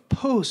form of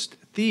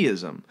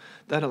post-theism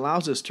that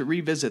allows us to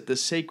revisit the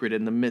sacred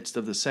in the midst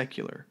of the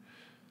secular.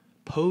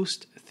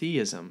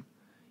 Post-theism.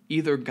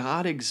 Either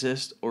God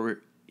exists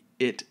or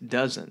it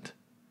doesn't.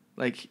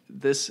 Like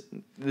this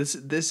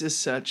is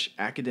such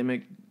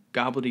academic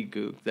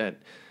gobbledygook that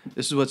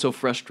this is what's so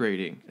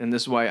frustrating, and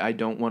this is why I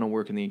don't want to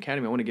work in the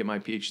academy. I want to get my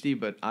PhD,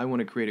 but I want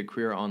to create a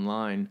career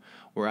online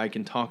where I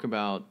can talk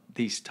about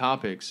these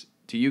topics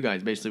to you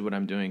guys, basically what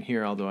I'm doing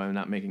here, although I'm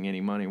not making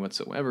any money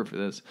whatsoever for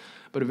this,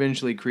 but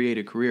eventually create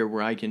a career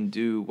where I can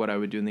do what I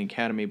would do in the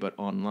academy but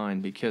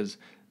online, because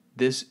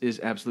this is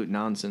absolute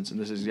nonsense, and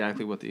this is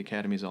exactly what the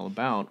academy is all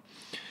about.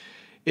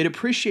 It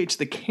appreciates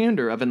the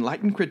candor of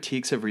enlightened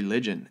critiques of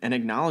religion and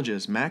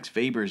acknowledges Max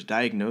Weber's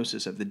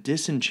diagnosis of the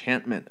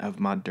disenchantment of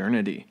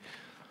modernity.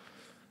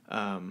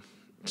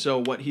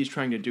 So what he's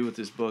trying to do with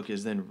this book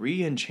is then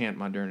re-enchant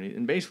modernity.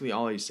 And basically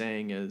all he's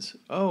saying is,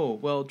 oh,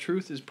 well,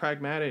 truth is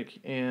pragmatic,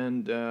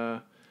 and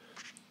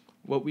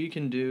what we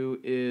can do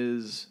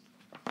is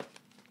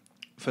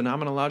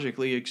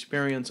phenomenologically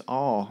experience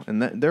all.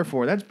 And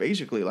therefore, that's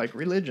basically like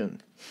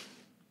religion.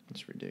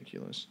 It's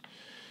ridiculous.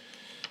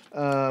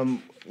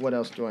 What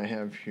else do I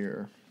have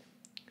here?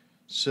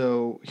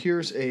 So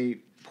here's a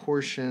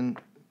portion.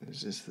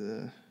 Is this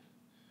the...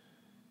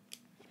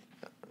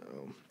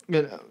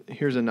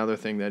 here's another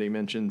thing that he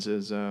mentions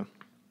is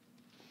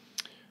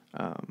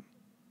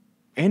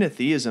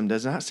anatheism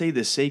does not say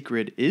the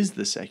sacred is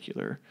the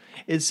secular.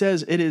 It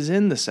says it is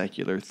in the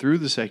secular, through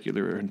the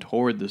secular, and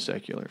toward the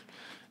secular.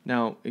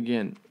 Now,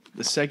 again,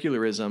 the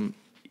secularism,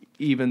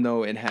 even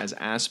though it has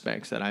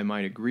aspects that I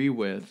might agree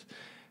with,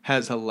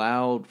 has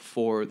allowed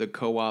for the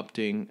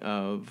co-opting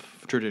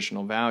of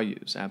traditional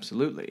values,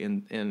 absolutely.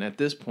 And at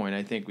this point,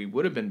 I think we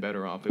would have been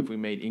better off if we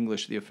made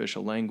English the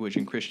official language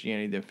and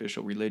Christianity the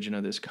official religion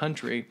of this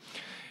country,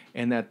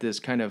 and that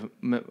this kind of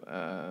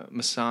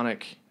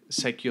Masonic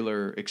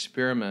secular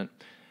experiment,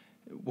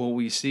 well,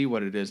 we see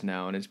what it is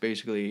now, and it's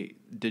basically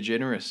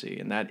degeneracy,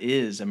 and that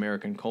is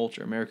American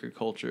culture.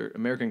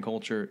 American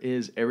culture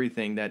is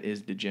everything that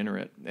is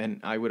degenerate, and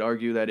I would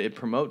argue that it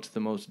promotes the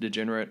most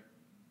degenerate.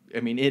 I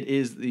mean, it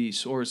is the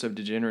source of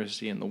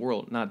degeneracy in the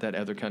world. Not that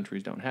other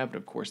countries don't have it.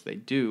 Of course they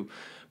do.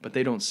 But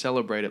they don't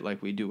celebrate it like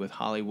we do with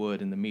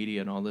Hollywood and the media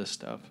and all this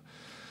stuff.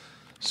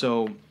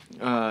 So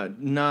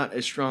not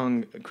a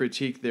strong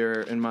critique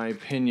there, in my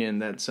opinion,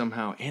 that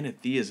somehow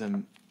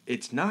anatheism,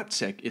 it's not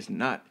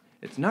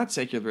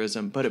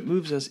secularism, but it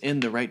moves us in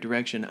the right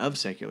direction of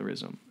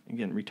secularism.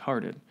 Again,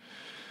 retarded.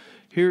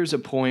 Here's a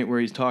point where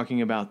he's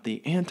talking about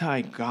the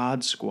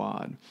anti-God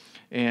squad.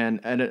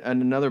 And at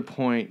another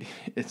point,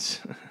 it's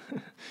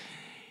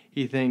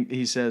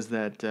he says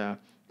that.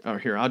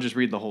 Here, I'll just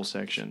read the whole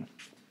section.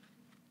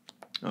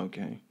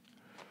 Okay.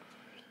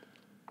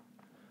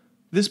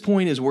 This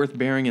point is worth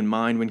bearing in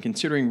mind when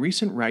considering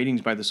recent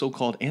writings by the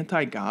so-called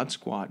anti-God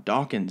squad.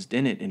 Dawkins,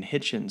 Dennett, and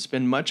Hitchens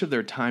spend much of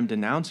their time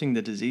denouncing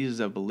the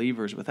diseases of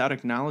believers without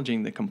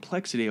acknowledging the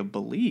complexity of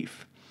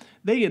belief.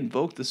 They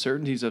invoke the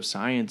certainties of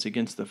science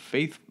against the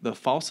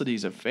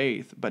falsities of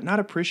faith, but not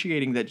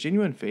appreciating that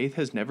genuine faith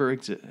has never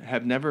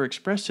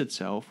expressed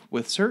itself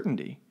with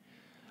certainty,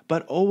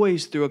 but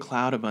always through a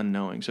cloud of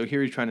unknowing. So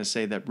here he's trying to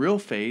say that real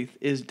faith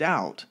is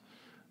doubt.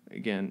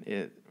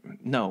 Again,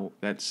 no,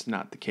 that's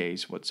not the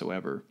case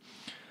whatsoever.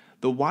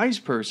 The wise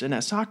person,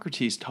 as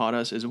Socrates taught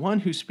us, is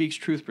one who speaks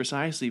truth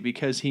precisely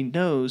because he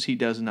knows he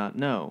does not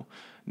know.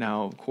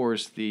 Now, of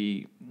course,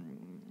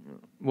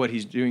 what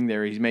he's doing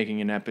there, he's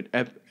making an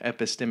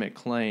epistemic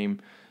claim.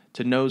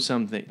 To know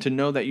something, to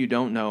know that you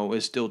don't know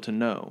is still to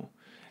know.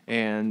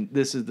 And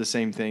this is the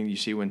same thing you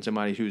see when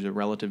somebody who's a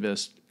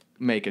relativist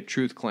make a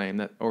truth claim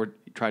that, or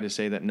try to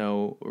say that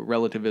no,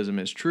 relativism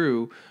is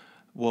true.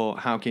 Well,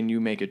 how can you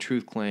make a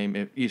truth claim?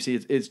 If you see,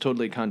 it's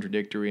totally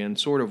contradictory, and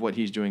sort of what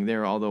he's doing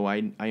there, although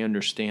I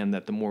understand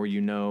that the more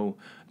you know,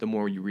 the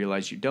more you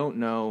realize you don't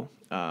know.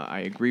 I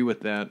agree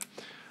with that.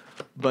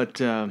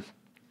 But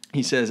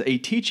he says, a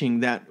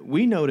teaching that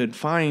we noted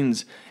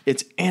finds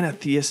its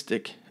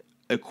anatheistic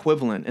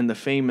equivalent in the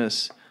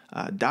famous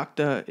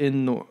Dacta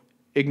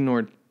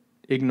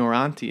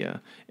Ignorantia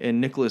in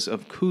Nicholas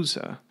of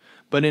Cusa.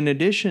 But in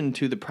addition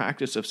to the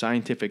practice of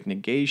scientific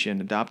negation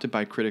adopted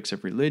by critics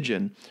of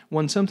religion,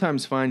 one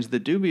sometimes finds the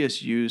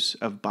dubious use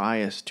of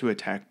bias to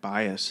attack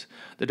bias.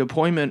 The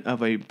deployment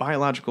of a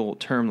biological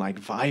term like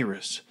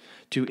virus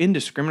to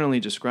indiscriminately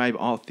describe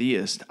all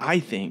theists, I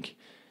think,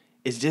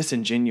 is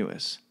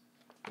disingenuous.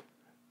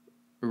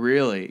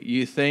 Really?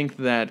 You think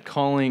that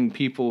calling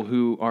people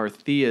who are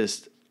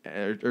theists,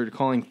 or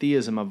calling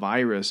theism a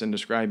virus and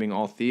describing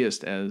all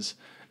theists as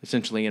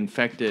essentially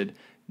infected,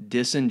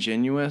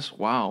 disingenuous?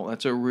 Wow,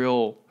 that's a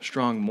real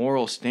strong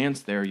moral stance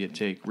there you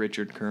take,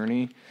 Richard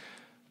Kearney.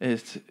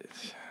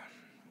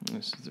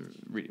 This is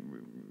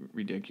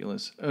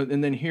ridiculous.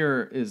 And then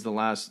here is the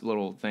last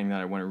little thing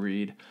that I want to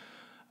read,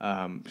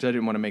 because I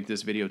didn't want to make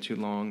this video too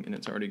long, and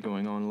it's already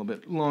going on a little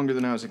bit longer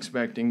than I was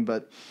expecting,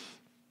 but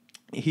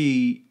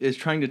he is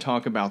trying to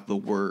talk about the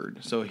word.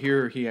 So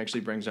here he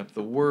actually brings up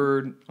the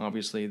word.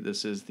 Obviously,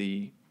 this is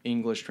the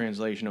English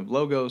translation of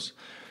logos.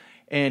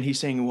 And he's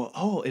saying,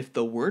 well, if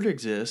the word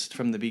exists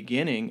from the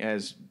beginning,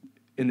 as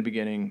in the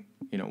beginning,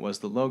 was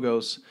the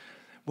logos,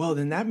 well,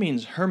 then that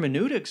means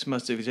hermeneutics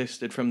must have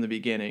existed from the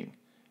beginning.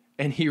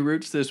 And he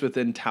roots this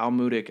within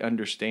Talmudic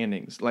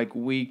understandings. Like,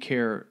 we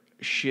care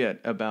shit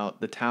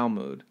about the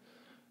Talmud.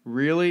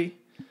 Really?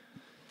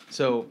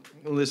 So,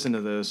 listen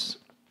to this.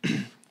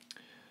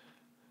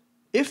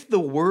 If the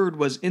word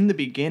was in the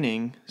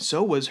beginning,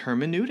 so was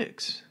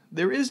hermeneutics.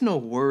 There is no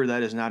word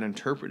that is not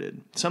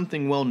interpreted,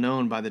 something well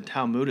known by the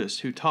Talmudists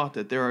who taught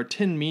that there are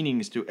 10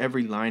 meanings to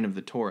every line of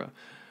the Torah.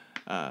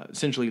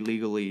 Essentially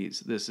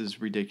legalese. This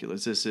is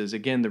ridiculous. This is,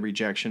 again, the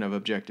rejection of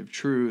objective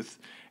truth,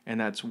 and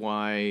that's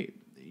why,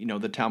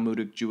 the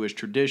Talmudic Jewish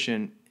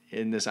tradition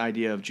in this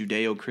idea of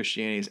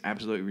Judeo-Christianity is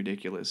absolutely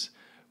ridiculous.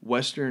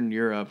 Western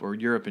Europe, or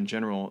Europe in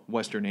general,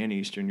 Western and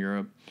Eastern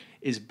Europe,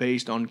 is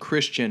based on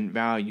Christian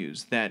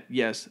values that,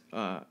 yes,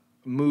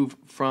 move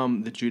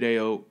from the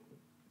Judeo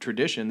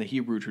tradition, the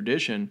Hebrew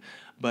tradition,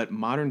 but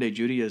modern-day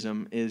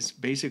Judaism is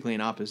basically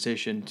in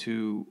opposition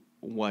to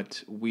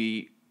what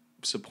we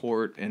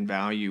support and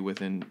value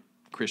within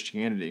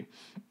Christianity.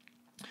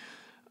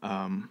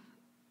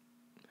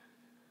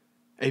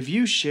 A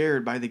view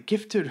shared by the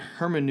gifted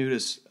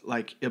hermeneutists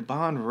like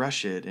Ibn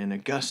Rushd and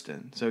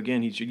Augustine. So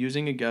again, he's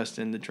using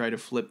Augustine to try to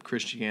flip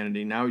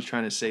Christianity. Now he's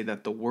trying to say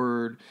that the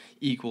word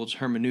equals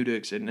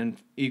hermeneutics and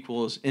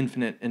equals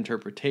infinite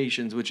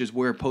interpretations, which is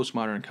where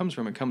postmodern comes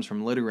from. It comes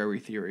from literary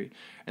theory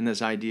and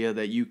this idea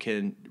that you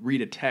can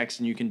read a text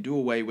and you can do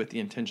away with the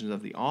intentions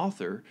of the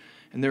author,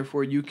 and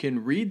therefore you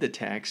can read the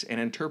text and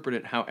interpret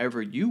it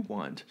however you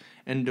want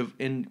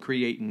and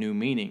create new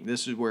meaning.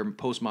 This is where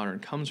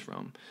postmodern comes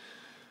from.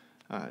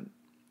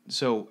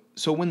 So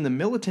when the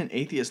militant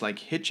atheists like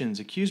Hitchens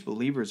accuse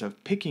believers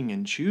of picking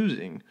and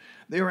choosing,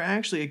 they are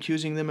actually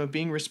accusing them of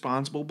being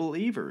responsible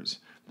believers.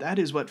 That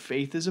is what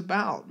faith is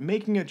about: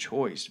 making a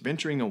choice,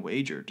 venturing a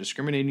wager,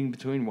 discriminating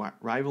between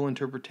rival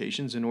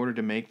interpretations in order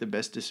to make the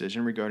best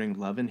decision regarding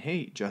love and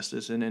hate,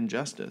 justice and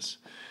injustice.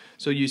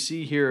 So you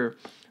see here,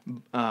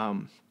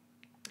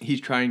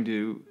 he's trying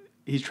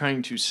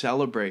to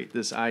celebrate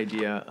this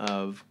idea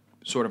of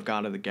sort of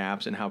God of the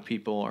gaps and how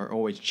people are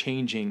always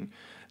changing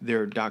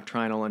their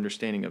doctrinal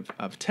understanding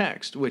of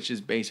text, which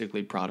is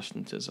basically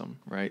Protestantism,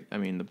 right? I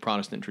mean, the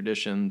Protestant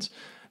traditions,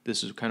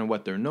 this is kind of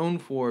what they're known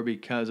for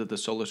because of the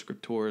sola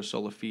scriptura,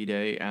 sola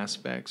fide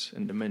aspects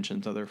and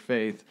dimensions of their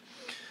faith.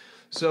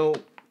 So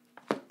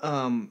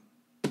I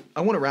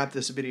want to wrap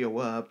this video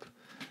up,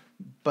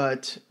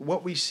 but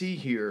what we see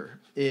here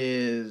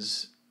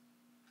is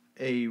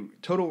a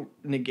total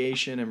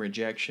negation and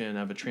rejection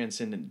of a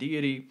transcendent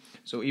deity.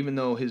 So even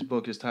though his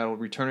book is titled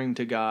Returning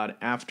to God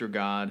After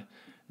God,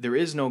 there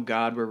is no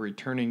God we're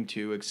returning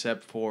to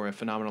except for a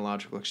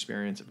phenomenological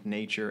experience of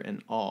nature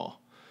and awe.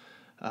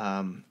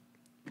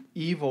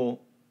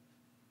 Evil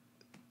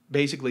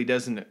basically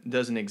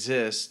doesn't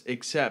exist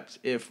except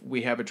if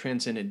we have a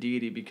transcendent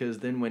deity, because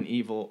then when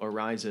evil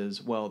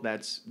arises, well,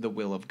 that's the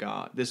will of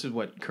God. This is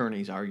what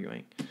Kearney's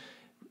arguing.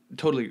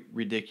 Totally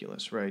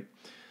ridiculous, right?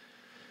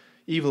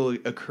 Evil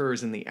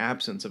occurs in the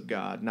absence of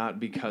God, not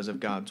because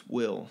of God's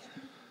will.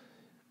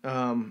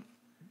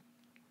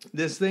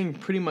 This thing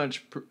pretty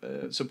much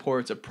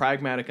supports a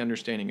pragmatic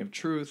understanding of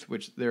truth,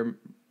 which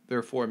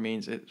therefore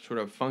means it's sort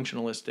of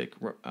functionalistic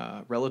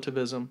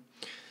relativism.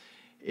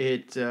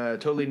 It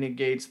totally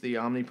negates the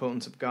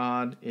omnipotence of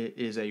God. It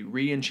is a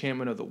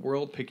re-enchantment of the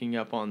world, picking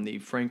up on the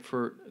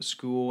Frankfurt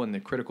School and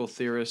the critical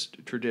theorist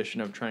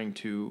tradition of trying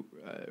to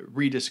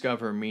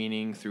rediscover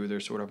meaning through their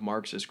sort of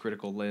Marxist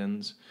critical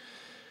lens.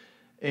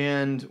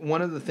 And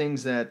one of the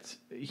things that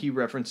he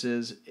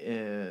references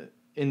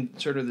in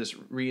sort of this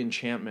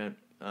re-enchantment,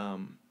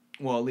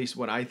 well, at least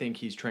what I think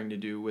he's trying to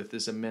do with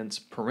this immense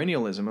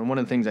perennialism, and one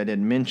of the things I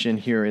didn't mention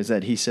here is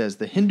that he says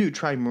the Hindu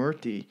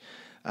Trimurti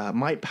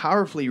might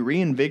powerfully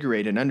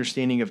reinvigorate an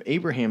understanding of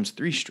Abraham's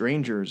three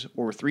strangers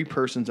or three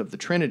persons of the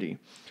Trinity.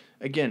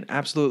 Again,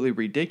 absolutely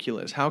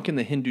ridiculous. How can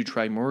the Hindu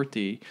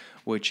Trimurti,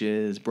 which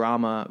is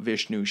Brahma,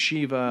 Vishnu,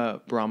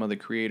 Shiva, Brahma the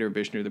creator,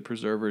 Vishnu the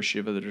preserver,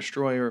 Shiva the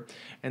destroyer,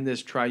 and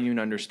this triune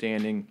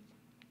understanding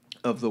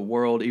of the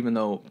world, even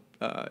though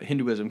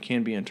Hinduism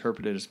can be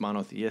interpreted as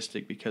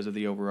monotheistic because of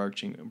the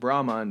overarching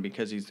Brahma, and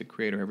because he's the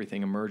creator,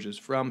 everything emerges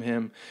from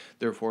him.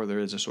 Therefore, there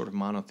is a sort of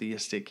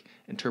monotheistic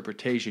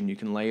interpretation you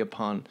can lay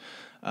upon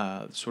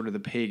sort of the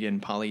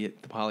pagan,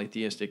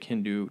 polytheistic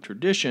Hindu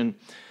tradition.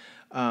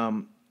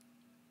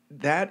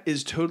 That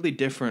is totally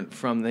different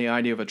from the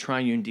idea of a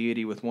triune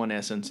deity with one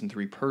essence and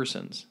three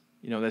persons.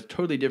 That's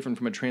totally different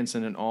from a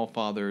transcendent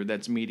all-Father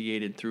that's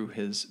mediated through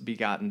his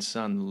begotten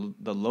Son,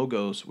 the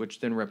Logos, which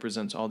then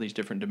represents all these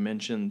different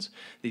dimensions,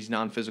 these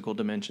non-physical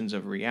dimensions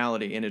of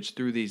reality. And it's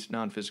through these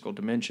non-physical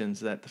dimensions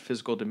that the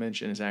physical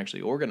dimension is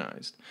actually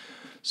organized.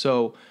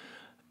 So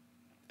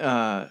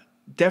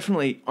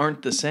definitely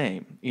aren't the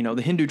same.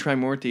 The Hindu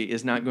Trimurti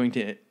is not going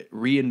to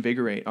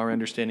reinvigorate our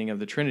understanding of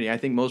the Trinity. I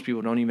think most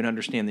people don't even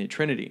understand the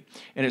Trinity.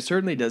 And it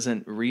certainly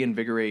doesn't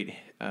reinvigorate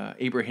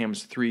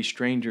Abraham's three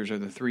strangers or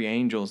the three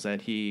angels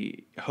that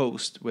he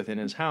hosts within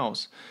his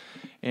house.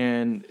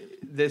 And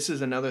this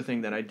is another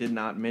thing that I did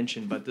not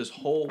mention, but this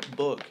whole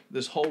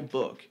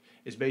book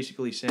is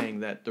basically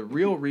saying that the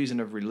real reason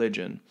of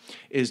religion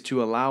is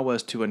to allow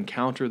us to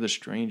encounter the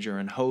stranger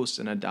and host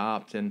and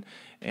adopt and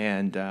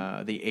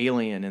the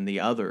alien and the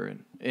other.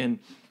 And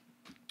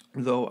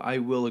though I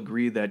will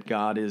agree that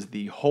God is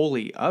the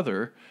holy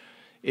other,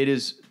 it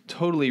is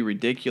totally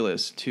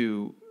ridiculous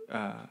to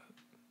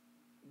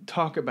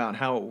talk about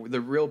how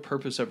the real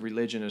purpose of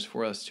religion is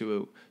for us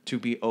to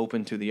be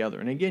open to the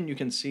other. And again, you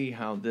can see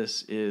how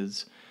this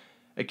is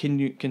a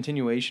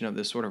continuation of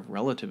this sort of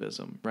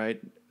relativism, right?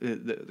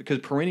 Because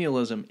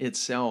perennialism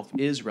itself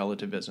is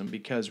relativism,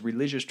 because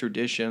religious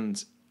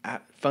traditions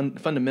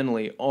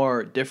fundamentally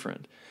are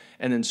different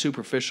and then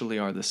superficially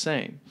are the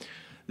same.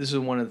 This is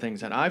one of the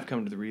things that I've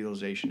come to the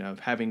realization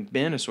of, having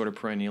been a sort of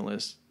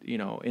perennialist,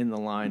 in the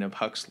line of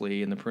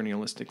Huxley and the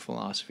perennialistic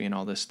philosophy and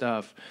all this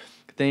stuff,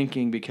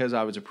 thinking, because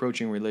I was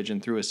approaching religion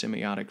through a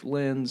semiotic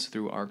lens,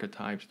 through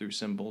archetypes, through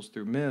symbols,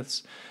 through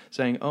myths,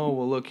 saying, oh,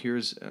 well, look,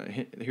 here's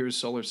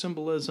solar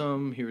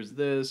symbolism, here's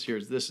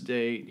this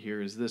date,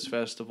 here's this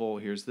festival,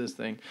 here's this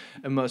thing.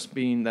 It must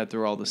mean that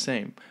they're all the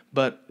same.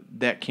 But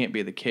that can't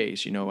be the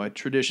case. A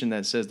tradition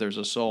that says there's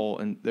a soul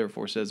and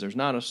therefore says there's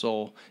not a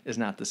soul is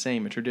not the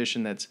same. A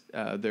tradition that's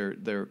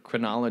their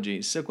chronology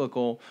is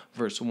cyclical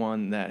versus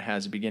one that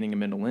has a beginning, a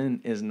middle,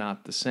 end is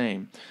not the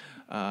same.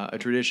 A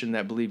tradition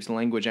that believes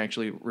language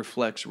actually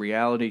reflects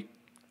reality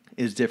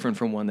is different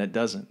from one that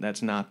doesn't.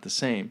 That's not the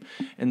same.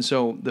 And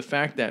so the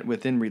fact that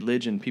within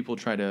religion people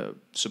try to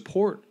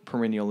support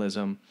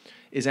perennialism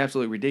is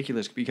absolutely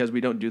ridiculous, because we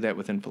don't do that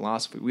within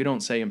philosophy. We don't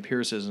say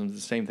empiricism is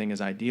the same thing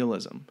as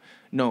idealism.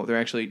 No, they're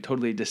actually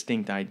totally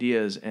distinct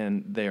ideas,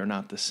 and they are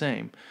not the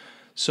same.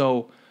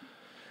 So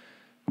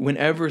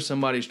whenever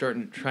somebody's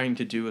trying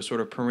to do a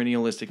sort of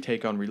perennialistic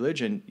take on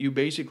religion, you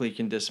basically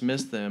can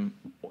dismiss them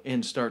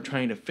and start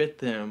trying to fit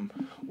them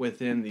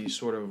within these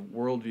sort of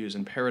worldviews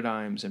and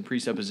paradigms and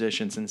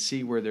presuppositions and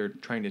see where they're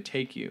trying to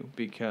take you.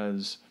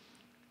 Because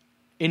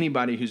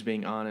anybody who's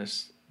being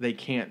honest, they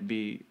can't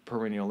be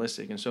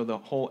perennialistic. And so the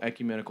whole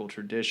ecumenical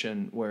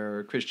tradition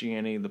where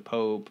Christianity, the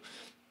Pope,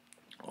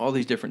 all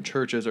these different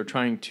churches are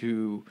trying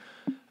to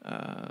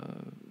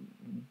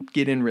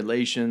get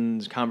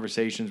in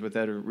conversations with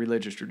other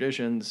religious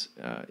traditions,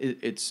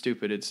 it's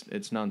stupid.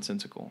 It's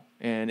nonsensical.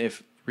 And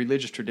if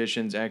religious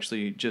traditions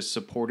actually just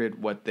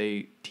supported what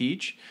they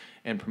teach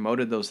and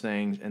promoted those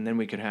things, and then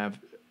we could have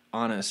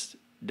honest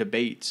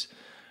debates,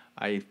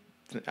 I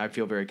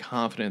feel very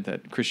confident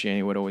that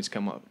Christianity would always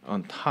come up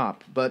on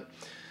top. But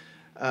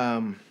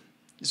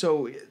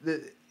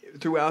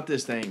throughout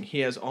this thing, he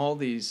has all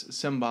these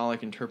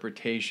symbolic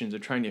interpretations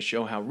of trying to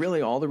show how really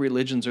all the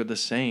religions are the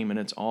same, and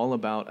it's all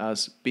about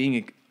us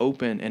being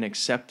open and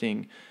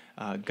accepting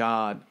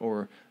God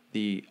or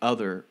the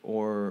other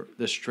or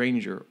the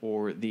stranger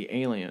or the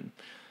alien.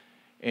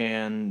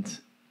 And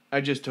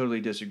I just totally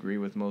disagree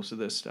with most of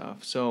this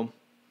stuff. So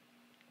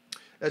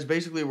that's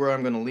basically where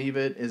I'm going to leave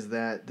it, is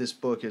that this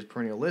book is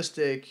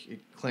perennialistic. It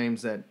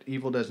claims that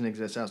evil doesn't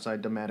exist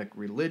outside dogmatic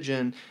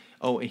religion.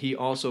 Oh, he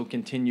also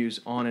continues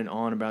on and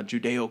on about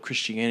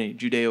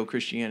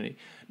Judeo-Christianity.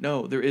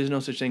 No, there is no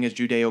such thing as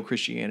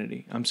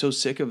Judeo-Christianity. I'm so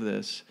sick of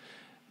this.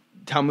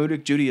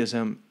 Talmudic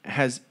Judaism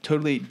has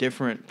totally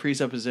different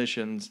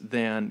presuppositions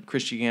than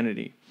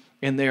Christianity,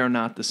 and they are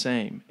not the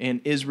same.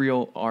 And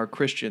Israel are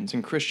Christians,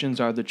 and Christians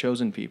are the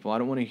chosen people. I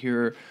don't want to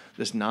hear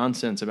this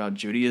nonsense about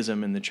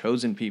Judaism and the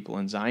chosen people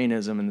and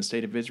Zionism and the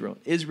state of Israel.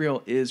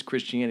 Israel is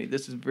Christianity.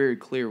 This is very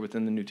clear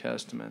within the New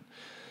Testament.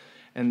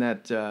 And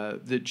that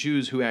the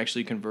Jews who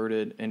actually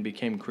converted and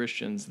became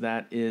Christians,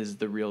 that is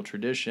the real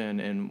tradition.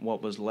 And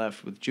what was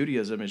left with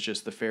Judaism is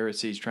just the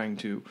Pharisees trying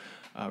to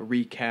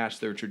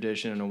recast their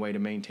tradition in a way to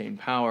maintain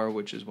power,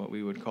 which is what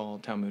we would call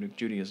Talmudic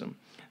Judaism.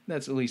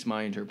 That's at least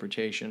my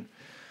interpretation.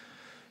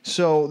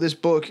 So this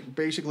book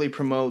basically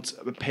promotes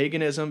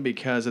paganism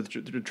because of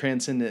the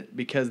transcendent,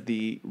 because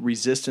the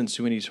resistance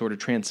to any sort of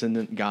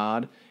transcendent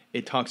God.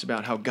 It talks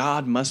about how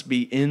God must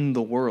be in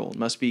the world,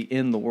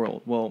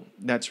 Well,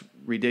 that's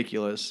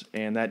ridiculous,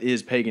 and that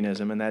is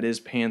paganism, and that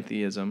is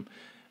pantheism,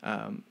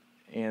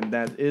 and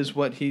that is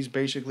what he's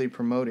basically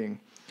promoting.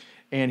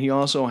 And he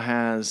also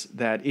has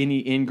that any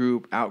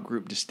in-group,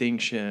 out-group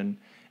distinction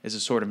is a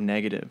sort of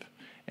negative.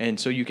 And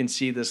so you can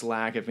see this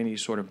lack of any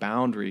sort of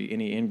boundary,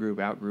 any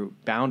in-group,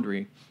 out-group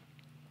boundary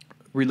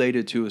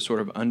related to a sort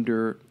of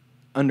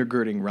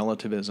undergirding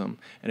relativism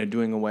and a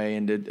doing away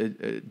and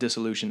a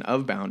dissolution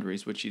of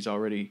boundaries, which he's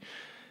already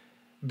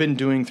been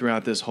doing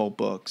throughout this whole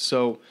book.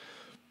 So,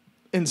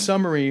 in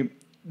summary,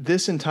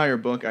 this entire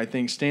book, I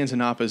think, stands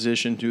in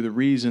opposition to the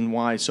reason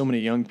why so many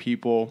young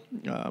people,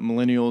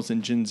 millennials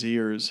and Gen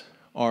Zers,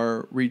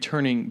 are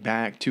returning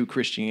back to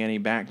Christianity,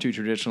 back to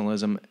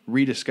traditionalism,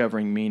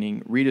 rediscovering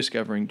meaning,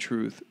 rediscovering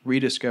truth,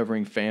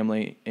 rediscovering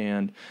family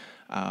and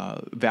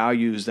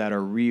values that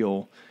are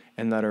real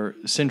and that are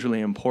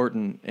centrally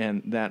important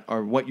and that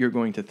are what you're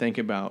going to think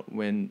about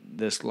when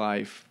this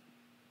life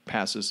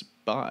passes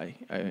by,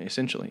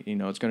 essentially.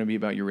 It's going to be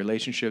about your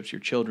relationships, your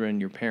children,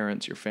 your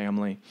parents, your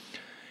family,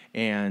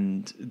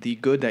 and the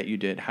good that you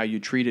did, how you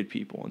treated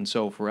people. And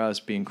so for us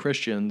being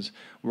Christians,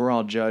 we're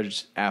all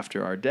judged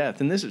after our death.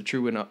 And this is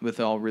true with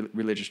all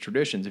religious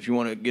traditions. If you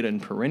want to get in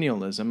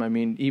perennialism, I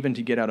mean, even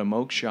to get out of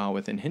moksha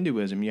within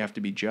Hinduism, you have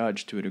to be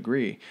judged to a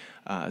degree.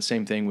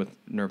 Same thing with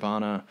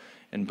nirvana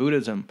and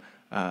Buddhism.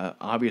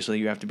 Obviously,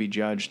 you have to be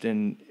judged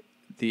in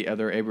the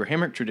other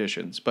Abrahamic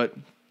traditions. But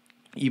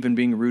even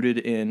being rooted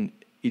in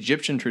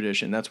Egyptian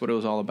tradition, that's what it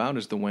was all about,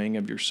 is the weighing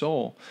of your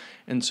soul.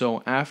 And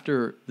so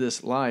after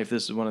this life,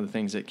 this is one of the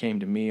things that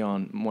came to me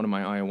on one of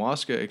my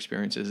ayahuasca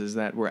experiences, is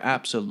that we're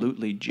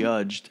absolutely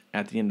judged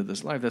at the end of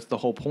this life. That's the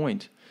whole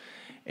point.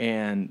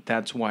 And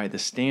that's why the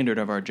standard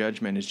of our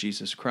judgment is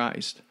Jesus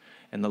Christ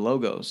and the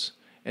Logos.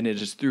 And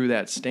it is through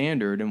that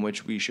standard in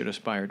which we should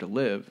aspire to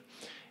live.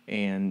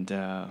 And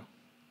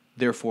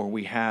therefore,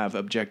 we have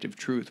objective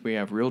truth. We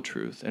have real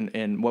truth.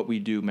 And what we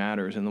do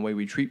matters. And the way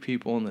we treat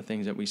people and the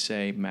things that we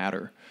say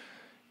matter.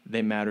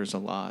 They matters a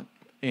lot.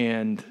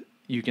 And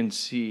you can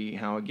see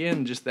how,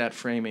 again, just that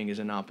framing is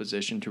in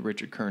opposition to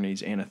Richard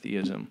Kearney's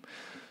Anatheism.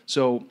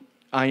 So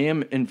I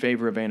am in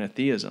favor of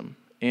Anatheism.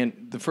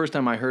 And the first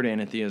time I heard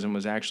Anatheism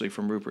was actually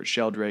from Rupert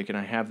Sheldrake, and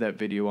I have that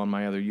video on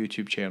my other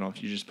YouTube channel.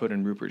 If you just put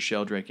in Rupert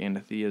Sheldrake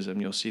Anatheism,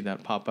 you'll see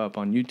that pop up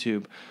on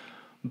YouTube.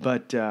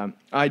 But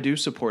I do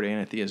support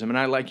Anatheism, and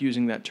I like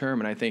using that term,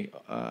 and I think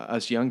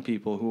us young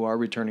people who are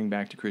returning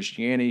back to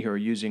Christianity, who are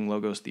using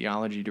Logos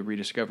theology to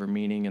rediscover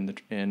meaning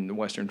in the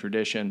Western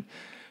tradition,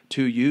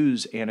 to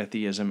use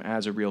Anatheism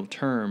as a real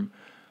term,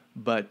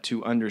 but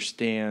to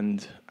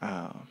understand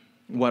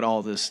what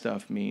all this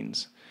stuff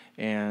means,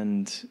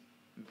 and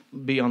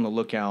be on the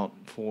lookout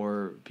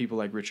for people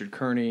like Richard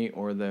Kearney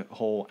or the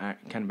whole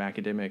kind of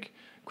academic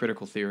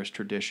critical theorist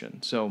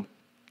tradition. So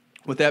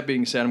with that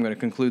being said, I'm going to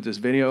conclude this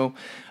video.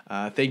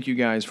 Thank you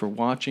guys for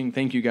watching.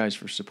 Thank you guys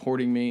for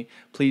supporting me.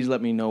 Please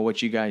let me know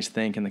what you guys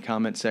think in the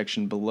comment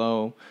section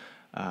below.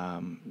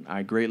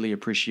 I greatly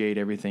appreciate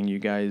everything you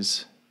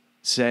guys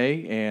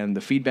say and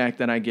the feedback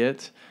that I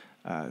get.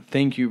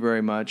 Thank you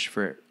very much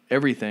for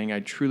everything.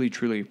 I truly,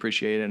 truly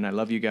appreciate it, and I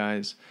love you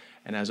guys.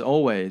 And as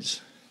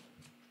always,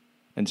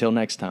 until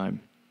next time,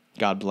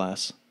 God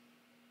bless.